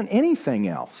there isn't anything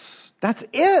else. That's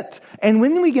it. And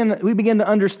when we begin to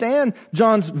understand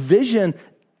John's vision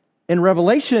in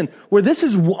Revelation, where this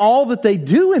is all that they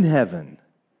do in heaven.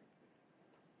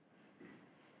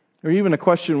 Or even a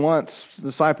question once, the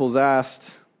disciples asked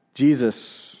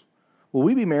Jesus, will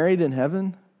we be married in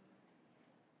heaven?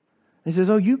 He says,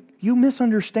 you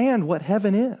misunderstand what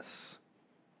heaven is.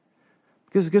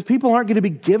 Because people aren't going to be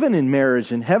given in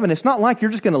marriage in heaven. It's not like you're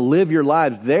just going to live your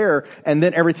lives there and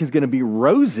then everything's going to be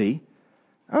rosy.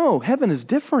 Oh, heaven is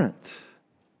different.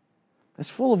 It's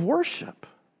full of worship.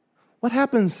 What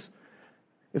happens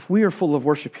if we are full of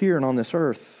worship here and on this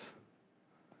earth?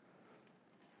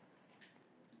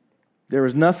 There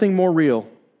is nothing more real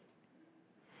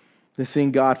than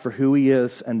seeing God for who He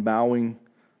is and bowing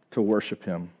to worship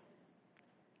Him.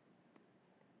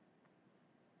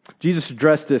 Jesus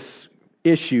addressed this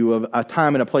issue of a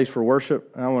time and a place for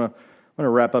worship. I want to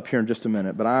wrap up here in just a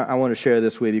minute, but I want to share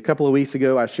this with you. A couple of weeks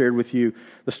ago, I shared with you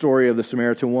the story of the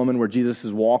Samaritan woman where Jesus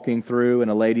is walking through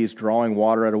and a lady is drawing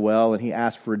water at a well, and he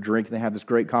asks for a drink, and they have this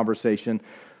great conversation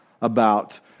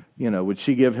about, would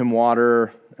she give him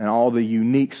water and all the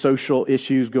unique social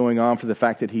issues going on for the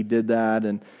fact that he did that.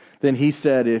 And Then he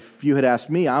said, if you had asked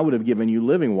me, I would have given you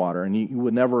living water, and you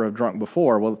would never have drunk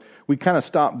before. Well, we kind of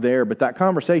stopped there, but that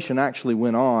conversation actually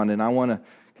went on, and I want to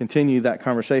continue that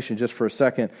conversation just for a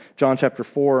second. John chapter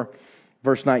 4,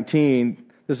 verse 19,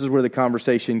 this is where the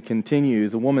conversation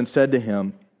continues. The woman said to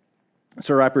him,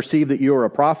 Sir, I perceive that you are a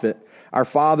prophet. Our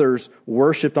fathers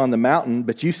worshipped on the mountain,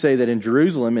 but you say that in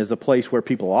Jerusalem is a place where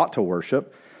people ought to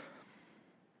worship.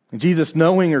 And Jesus,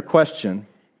 knowing her question,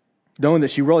 knowing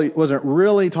that she really wasn't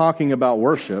really talking about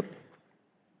worship,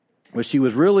 what she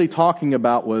was really talking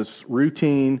about was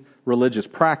routine religious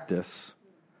practice,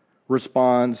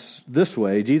 responds this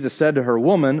way. Jesus said to her,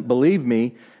 Woman, believe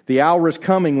me, the hour is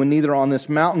coming when neither on this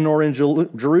mountain nor in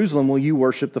Jerusalem will you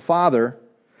worship the Father.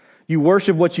 You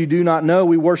worship what you do not know.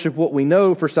 We worship what we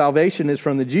know, for salvation is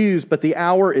from the Jews. But the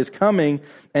hour is coming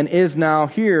and is now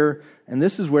here. And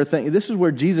this is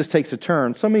where Jesus takes a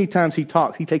turn. So many times he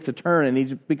takes a turn and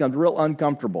he becomes real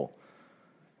uncomfortable.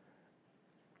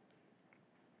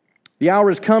 The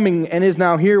hour is coming and is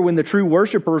now here when the true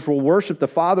worshipers will worship the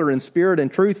Father in spirit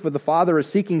and truth, for the Father is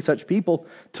seeking such people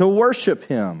to worship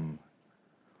Him.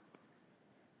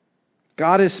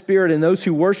 God is spirit, and those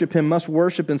who worship Him must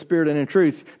worship in spirit and in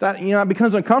truth. That, it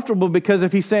becomes uncomfortable because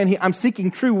if He's saying, I'm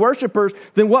seeking true worshipers,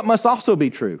 then what must also be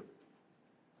true?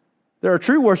 There are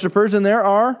true worshipers and there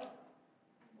are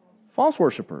false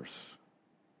worshipers.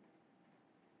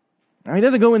 Now, He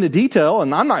doesn't go into detail,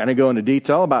 and I'm not going to go into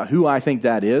detail about who I think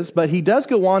that is, but He does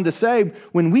go on to say,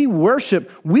 when we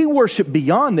worship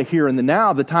beyond the here and the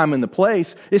now, the time and the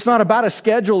place. It's not about a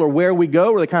schedule or where we go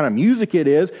or the kind of music it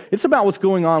is. It's about what's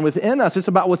going on within us. It's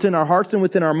about what's in our hearts and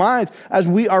within our minds as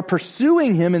we are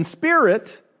pursuing Him in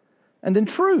spirit and in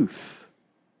truth.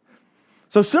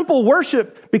 So simple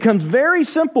worship becomes very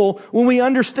simple when we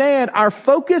understand our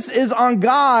focus is on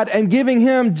God and giving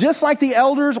Him, just like the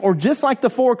elders or just like the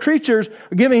four creatures,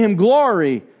 giving Him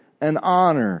glory and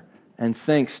honor and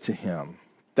thanks to Him.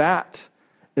 That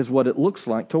is what it looks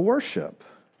like to worship.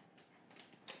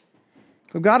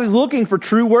 So God is looking for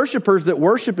true worshipers that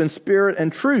worship in spirit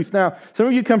and truth. Now, some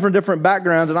of you come from different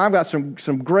backgrounds, and I've got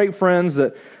some great friends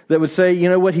that would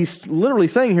say, what he's literally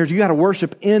saying here is you got to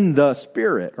worship in the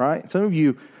Spirit, right? Some of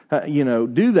you,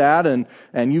 do that,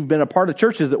 and you've been a part of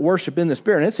churches that worship in the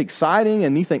Spirit, and it's exciting,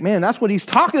 and you think, man, that's what he's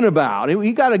talking about.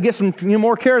 You got to get some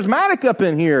more charismatic up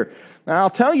in here. Now, I'll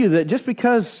tell you that just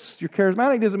because you're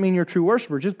charismatic doesn't mean you're a true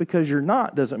worshiper. Just because you're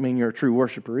not doesn't mean you're a true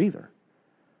worshiper either.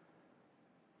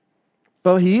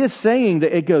 But he is saying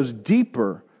that it goes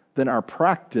deeper than our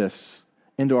practice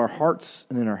into our hearts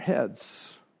and in our heads.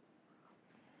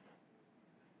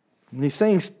 When he's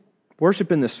saying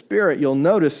worship in the Spirit, you'll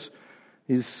notice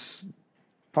he's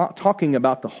not talking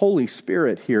about the Holy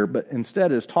Spirit here, but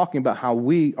instead is talking about how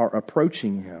we are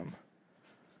approaching Him.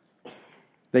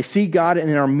 They see God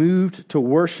and are moved to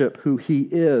worship who He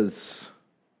is.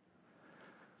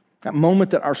 That moment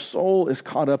that our soul is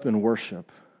caught up in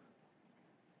worship.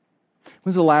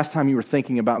 When's the last time you were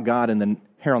thinking about God and the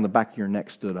hair on the back of your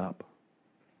neck stood up?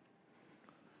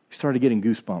 You started getting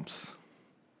goosebumps.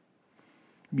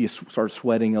 Maybe you start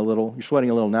sweating a little. You're sweating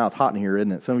a little now. It's hot in here,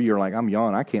 isn't it? Some of you are like, I'm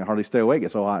yawning. I can't hardly stay awake.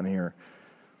 It's so hot in here.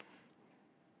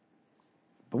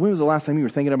 But when was the last time you were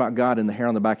thinking about God and the hair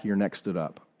on the back of your neck stood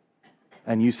up?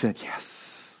 And you said,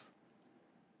 yes.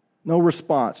 No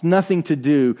response. Nothing to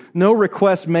do. No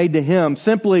request made to Him.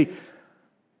 Simply,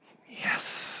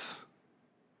 yes.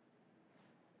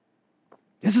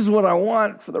 This is what I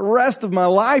want for the rest of my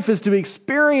life, is to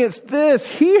experience this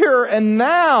here and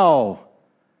now.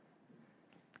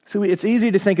 So it's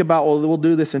easy to think about, well, we'll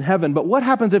do this in heaven. But what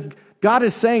happens if God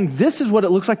is saying, this is what it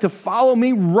looks like to follow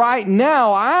me right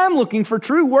now? I'm looking for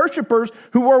true worshipers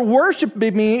who are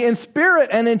worshiping me in spirit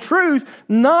and in truth,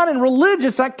 not in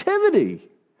religious activity.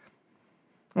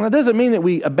 Well, that doesn't mean that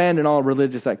we abandon all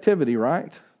religious activity,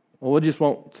 right? Well, we just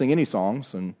won't sing any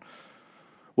songs and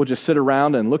we'll just sit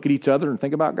around and look at each other and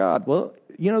think about God. Well,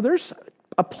 there's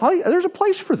a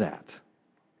place for that.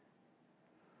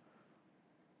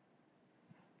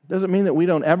 Doesn't mean that we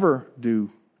don't ever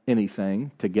do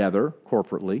anything together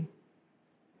corporately.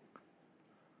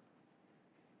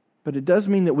 But it does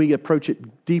mean that we approach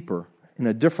it deeper in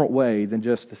a different way than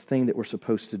just this thing that we're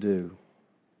supposed to do.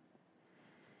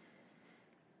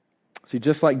 See,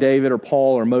 just like David or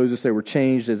Paul or Moses, they were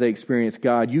changed as they experienced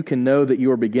God. You can know that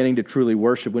you are beginning to truly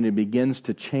worship when it begins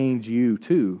to change you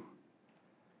too.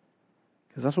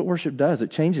 Because that's what worship does.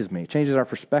 It changes me. It changes our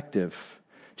perspective.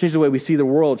 It changes the way we see the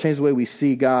world. It changes the way we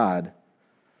see God.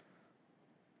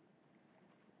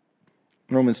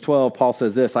 In Romans 12, Paul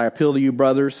says this, I appeal to you,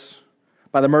 brothers,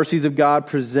 by the mercies of God,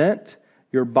 present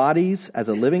your bodies as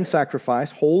a living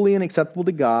sacrifice, holy and acceptable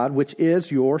to God, which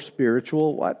is your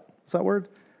spiritual what? What's that word?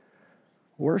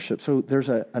 Worship. So there's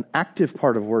an active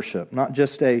part of worship, not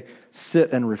just a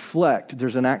sit and reflect.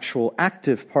 There's an actual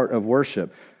active part of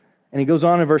worship. And he goes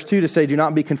on in verse 2 to say, do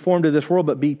not be conformed to this world,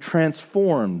 but be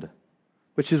transformed,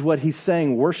 which is what he's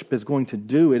saying worship is going to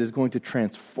do. It is going to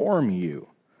transform you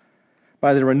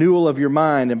by the renewal of your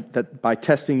mind, and that by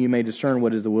testing you may discern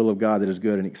what is the will of God that is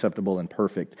good and acceptable and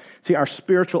perfect. See, our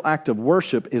spiritual act of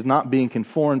worship is not being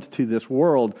conformed to this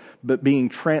world, but being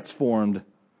transformed,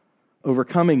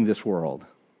 overcoming this world.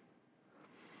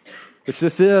 Which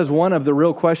this is one of the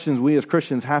real questions we as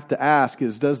Christians have to ask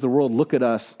is, does the world look at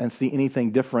us and see anything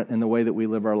different in the way that we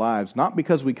live our lives? Not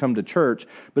because we come to church,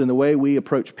 but in the way we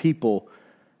approach people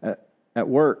at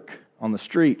work, on the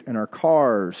street, in our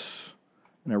cars,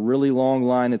 in a really long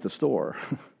line at the store.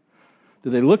 Do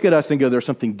they look at us and go, there's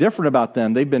something different about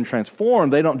them? They've been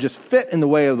transformed. They don't just fit in the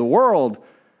way of the world.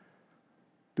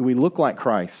 Do we look like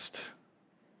Christ?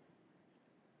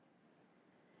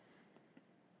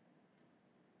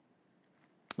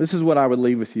 This is what I would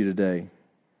leave with you today.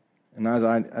 And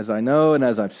as I know and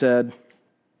as I've said,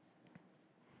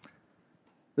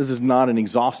 this is not an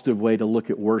exhaustive way to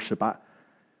look at worship. I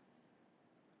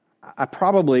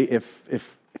probably,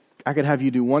 if I could have you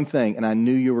do one thing and I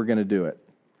knew you were going to do it,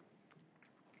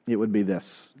 it would be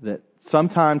this, that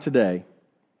sometime today,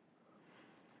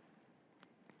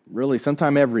 really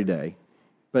sometime every day,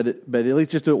 but at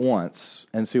least just do it once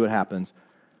and see what happens,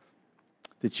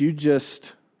 that you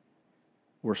just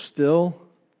were still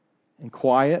and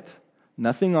quiet,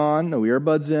 nothing on, no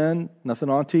earbuds in, nothing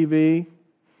on TV,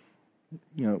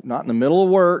 not in the middle of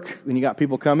work when you got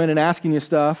people coming and asking you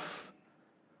stuff,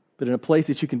 but in a place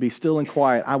that you can be still and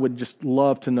quiet. I would just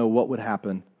love to know what would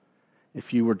happen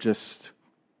if you were just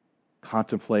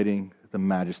contemplating the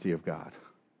majesty of God.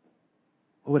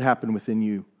 What would happen within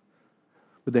you?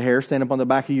 Would the hair stand up on the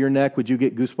back of your neck? Would you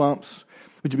get goosebumps?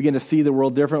 Would you begin to see the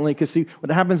world differently? Because see,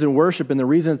 what happens in worship, and the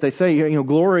reason that they say,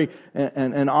 glory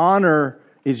and honor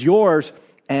is yours,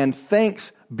 and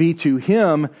thanks be to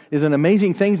Him, is an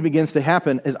amazing thing begins to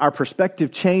happen as our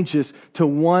perspective changes to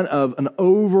one of an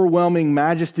overwhelming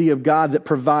majesty of God that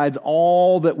provides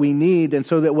all that we need, and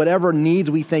so that whatever needs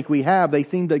we think we have, they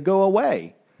seem to go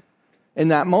away. In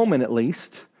that moment, at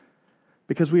least.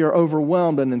 Because we are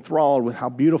overwhelmed and enthralled with how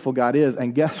beautiful God is.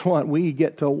 And guess what? We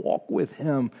get to walk with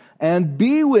Him and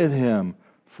be with Him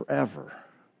forever.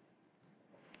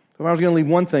 So if I was going to leave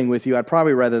one thing with you, I'd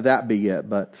probably rather that be it.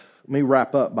 But let me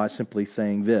wrap up by simply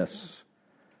saying this.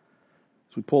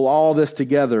 As we pull all this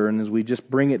together and as we just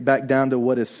bring it back down to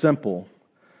what is simple.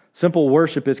 Simple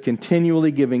worship is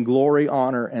continually giving glory,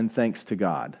 honor, and thanks to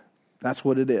God. That's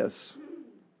what it is.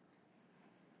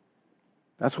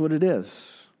 That's what it is.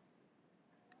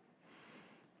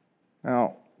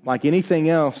 Now, like anything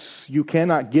else, you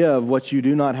cannot give what you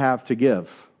do not have to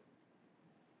give.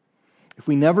 If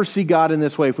we never see God in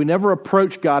this way, if we never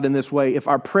approach God in this way, if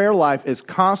our prayer life is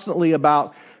constantly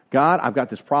about, God, I've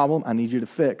got this problem, I need you to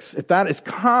fix. If that is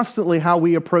constantly how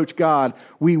we approach God,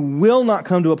 we will not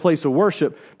come to a place of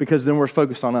worship because then we're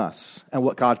focused on us and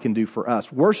what God can do for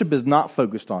us. Worship is not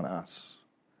focused on us.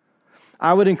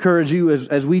 I would encourage you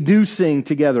as we do sing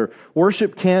together,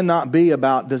 worship cannot be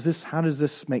about, how does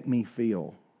this make me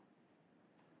feel?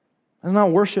 That's not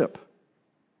worship.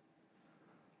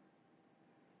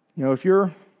 If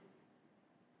you're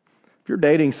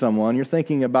dating someone, you're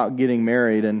thinking about getting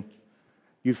married, and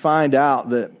you find out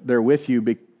that they're with you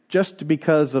just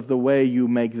because of the way you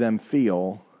make them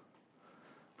feel,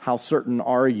 how certain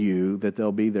are you that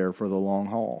they'll be there for the long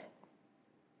haul?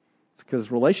 Because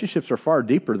relationships are far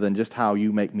deeper than just how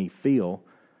you make me feel.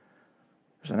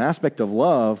 There's an aspect of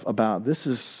love about this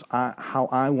is how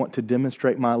I want to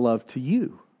demonstrate my love to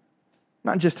you.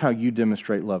 Not just how you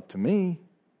demonstrate love to me.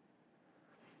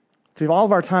 See, if all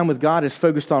of our time with God is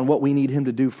focused on what we need Him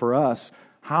to do for us,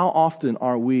 how often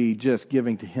are we just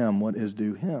giving to Him what is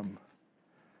due Him?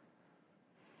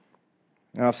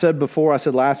 Now, I've said before, I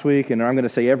said last week, and I'm going to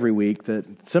say every week, that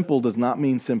simple does not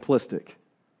mean simplistic.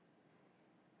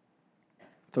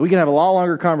 So we can have a lot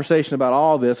longer conversation about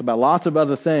all this, about lots of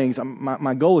other things.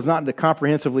 My goal is not to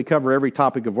comprehensively cover every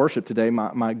topic of worship today.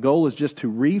 My goal is just to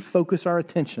refocus our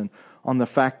attention on the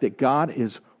fact that God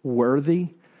is worthy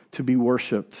to be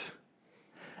worshipped.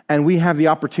 And we have the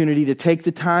opportunity to take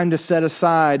the time to set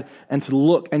aside and to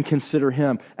look and consider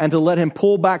Him and to let Him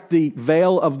pull back the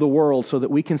veil of the world so that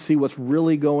we can see what's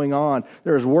really going on.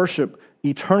 There is worship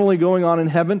eternally going on in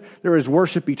heaven. There is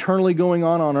worship eternally going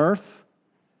on earth.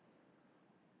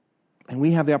 And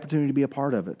we have the opportunity to be a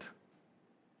part of it.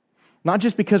 Not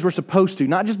just because we're supposed to,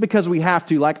 not just because we have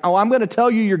to, like, oh, I'm going to tell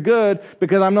you you're good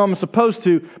because I know I'm supposed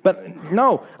to, but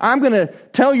no, I'm going to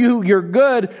tell you you're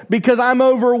good because I'm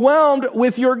overwhelmed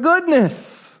with your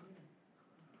goodness.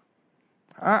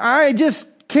 I just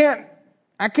can't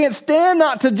stand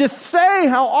not to just say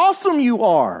how awesome you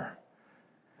are.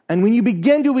 And when you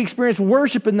begin to experience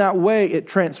worship in that way, it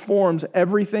transforms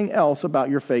everything else about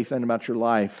your faith and about your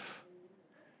life.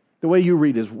 The way you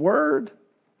read His Word.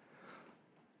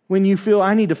 When you feel,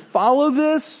 I need to follow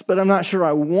this, but I'm not sure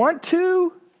I want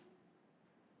to.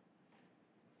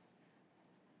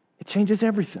 It changes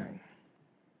everything.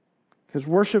 Because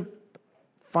worship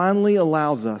finally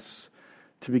allows us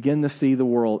to begin to see the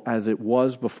world as it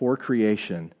was before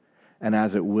creation and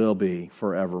as it will be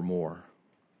forevermore.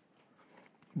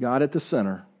 God at the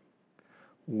center,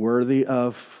 worthy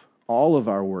of all of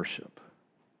our worship.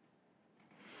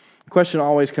 The question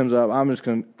always comes up. I'm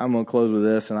going to close with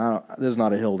this, and this is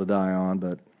not a hill to die on,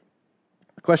 but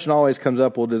the question always comes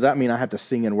up, well, does that mean I have to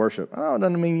sing in worship? No, it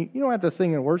doesn't mean you don't have to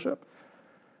sing in worship.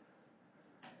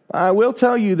 I will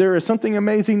tell you there is something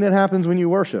amazing that happens when you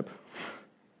worship.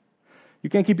 You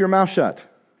can't keep your mouth shut.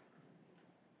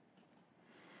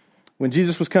 When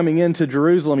Jesus was coming into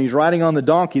Jerusalem, He's riding on the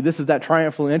donkey. This is that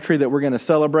triumphal entry that we're going to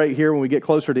celebrate here when we get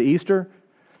closer to Easter.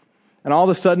 And all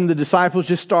of a sudden the disciples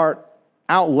just start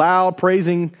out loud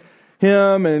praising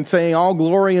Him and saying all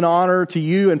glory and honor to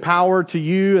you and power to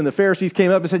you. And the Pharisees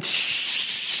came up and said,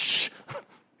 shh,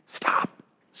 stop.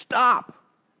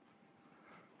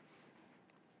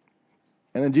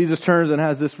 And then Jesus turns and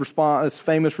has this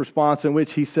famous response in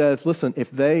which He says, listen,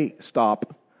 if they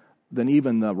stop, then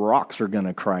even the rocks are going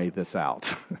to cry this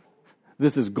out.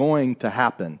 This is going to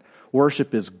happen.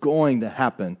 Worship is going to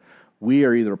happen. We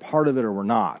are either a part of it or we're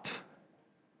not.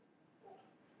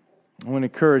 I want to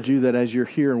encourage you that as you're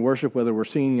here in worship, whether we're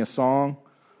singing a song,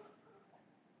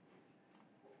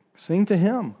 sing to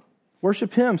Him.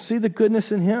 Worship Him. See the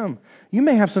goodness in Him. You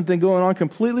may have something going on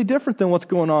completely different than what's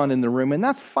going on in the room, and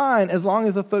that's fine as long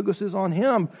as the focus is on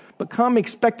Him. But come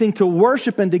expecting to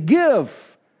worship and to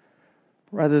give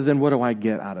rather than what do I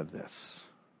get out of this?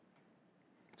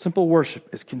 Simple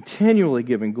worship is continually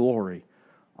giving glory,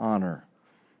 honor,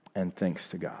 and thanks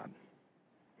to God.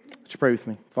 Would you pray with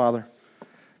me? Father,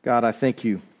 God, I thank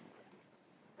You.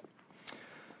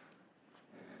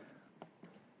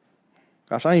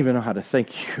 Gosh, I don't even know how to thank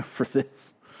You for this.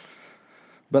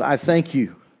 But I thank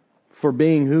You for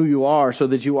being who You are so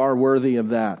that You are worthy of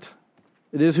that.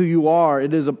 It is who You are.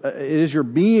 It is Your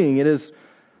being. It is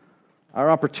our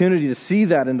opportunity to see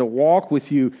that and to walk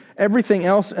with You. Everything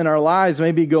else in our lives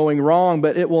may be going wrong,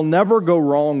 but it will never go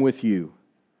wrong with You.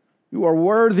 You are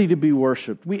worthy to be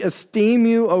worshiped. We esteem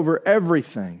You over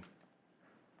everything.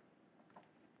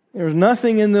 There's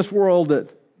nothing in this world that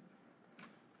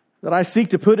I seek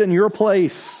to put in Your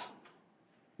place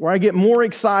where I get more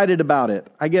excited about it.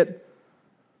 I get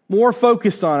more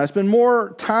focused on it. I spend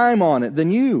more time on it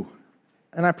than You.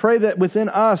 And I pray that within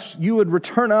us, You would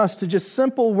return us to just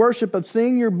simple worship of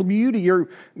seeing Your beauty, Your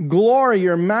glory,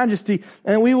 Your majesty,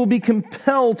 and we will be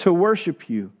compelled to worship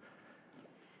You.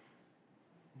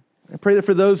 I pray that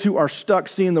for those who are stuck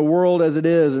seeing the world as it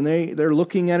is, and they're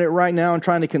looking at it right now and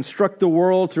trying to construct the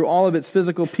world through all of its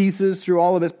physical pieces, through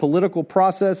all of its political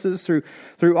processes,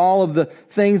 through all of the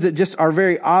things that just are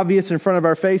very obvious in front of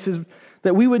our faces,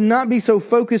 that we would not be so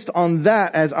focused on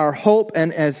that as our hope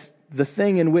and as the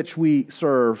thing in which we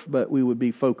serve, but we would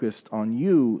be focused on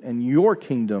You and Your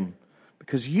kingdom,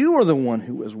 because You are the one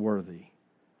who is worthy.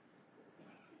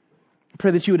 I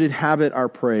pray that You would inhabit our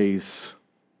praise.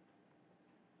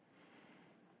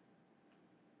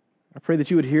 I pray that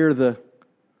You would hear the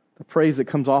praise that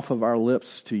comes off of our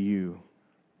lips to You.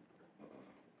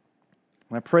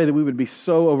 And I pray that we would be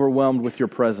so overwhelmed with Your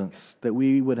presence that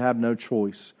we would have no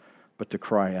choice but to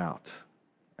cry out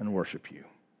and worship You.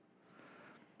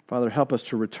 Father, help us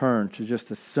to return to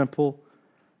just a simple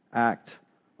act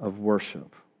of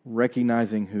worship,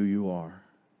 recognizing who You are,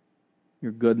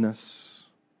 Your goodness,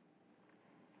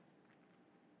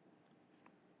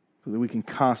 so that we can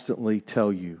constantly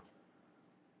tell You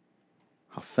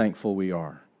how thankful we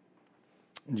are.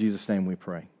 In Jesus' name we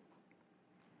pray.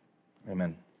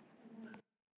 Amen.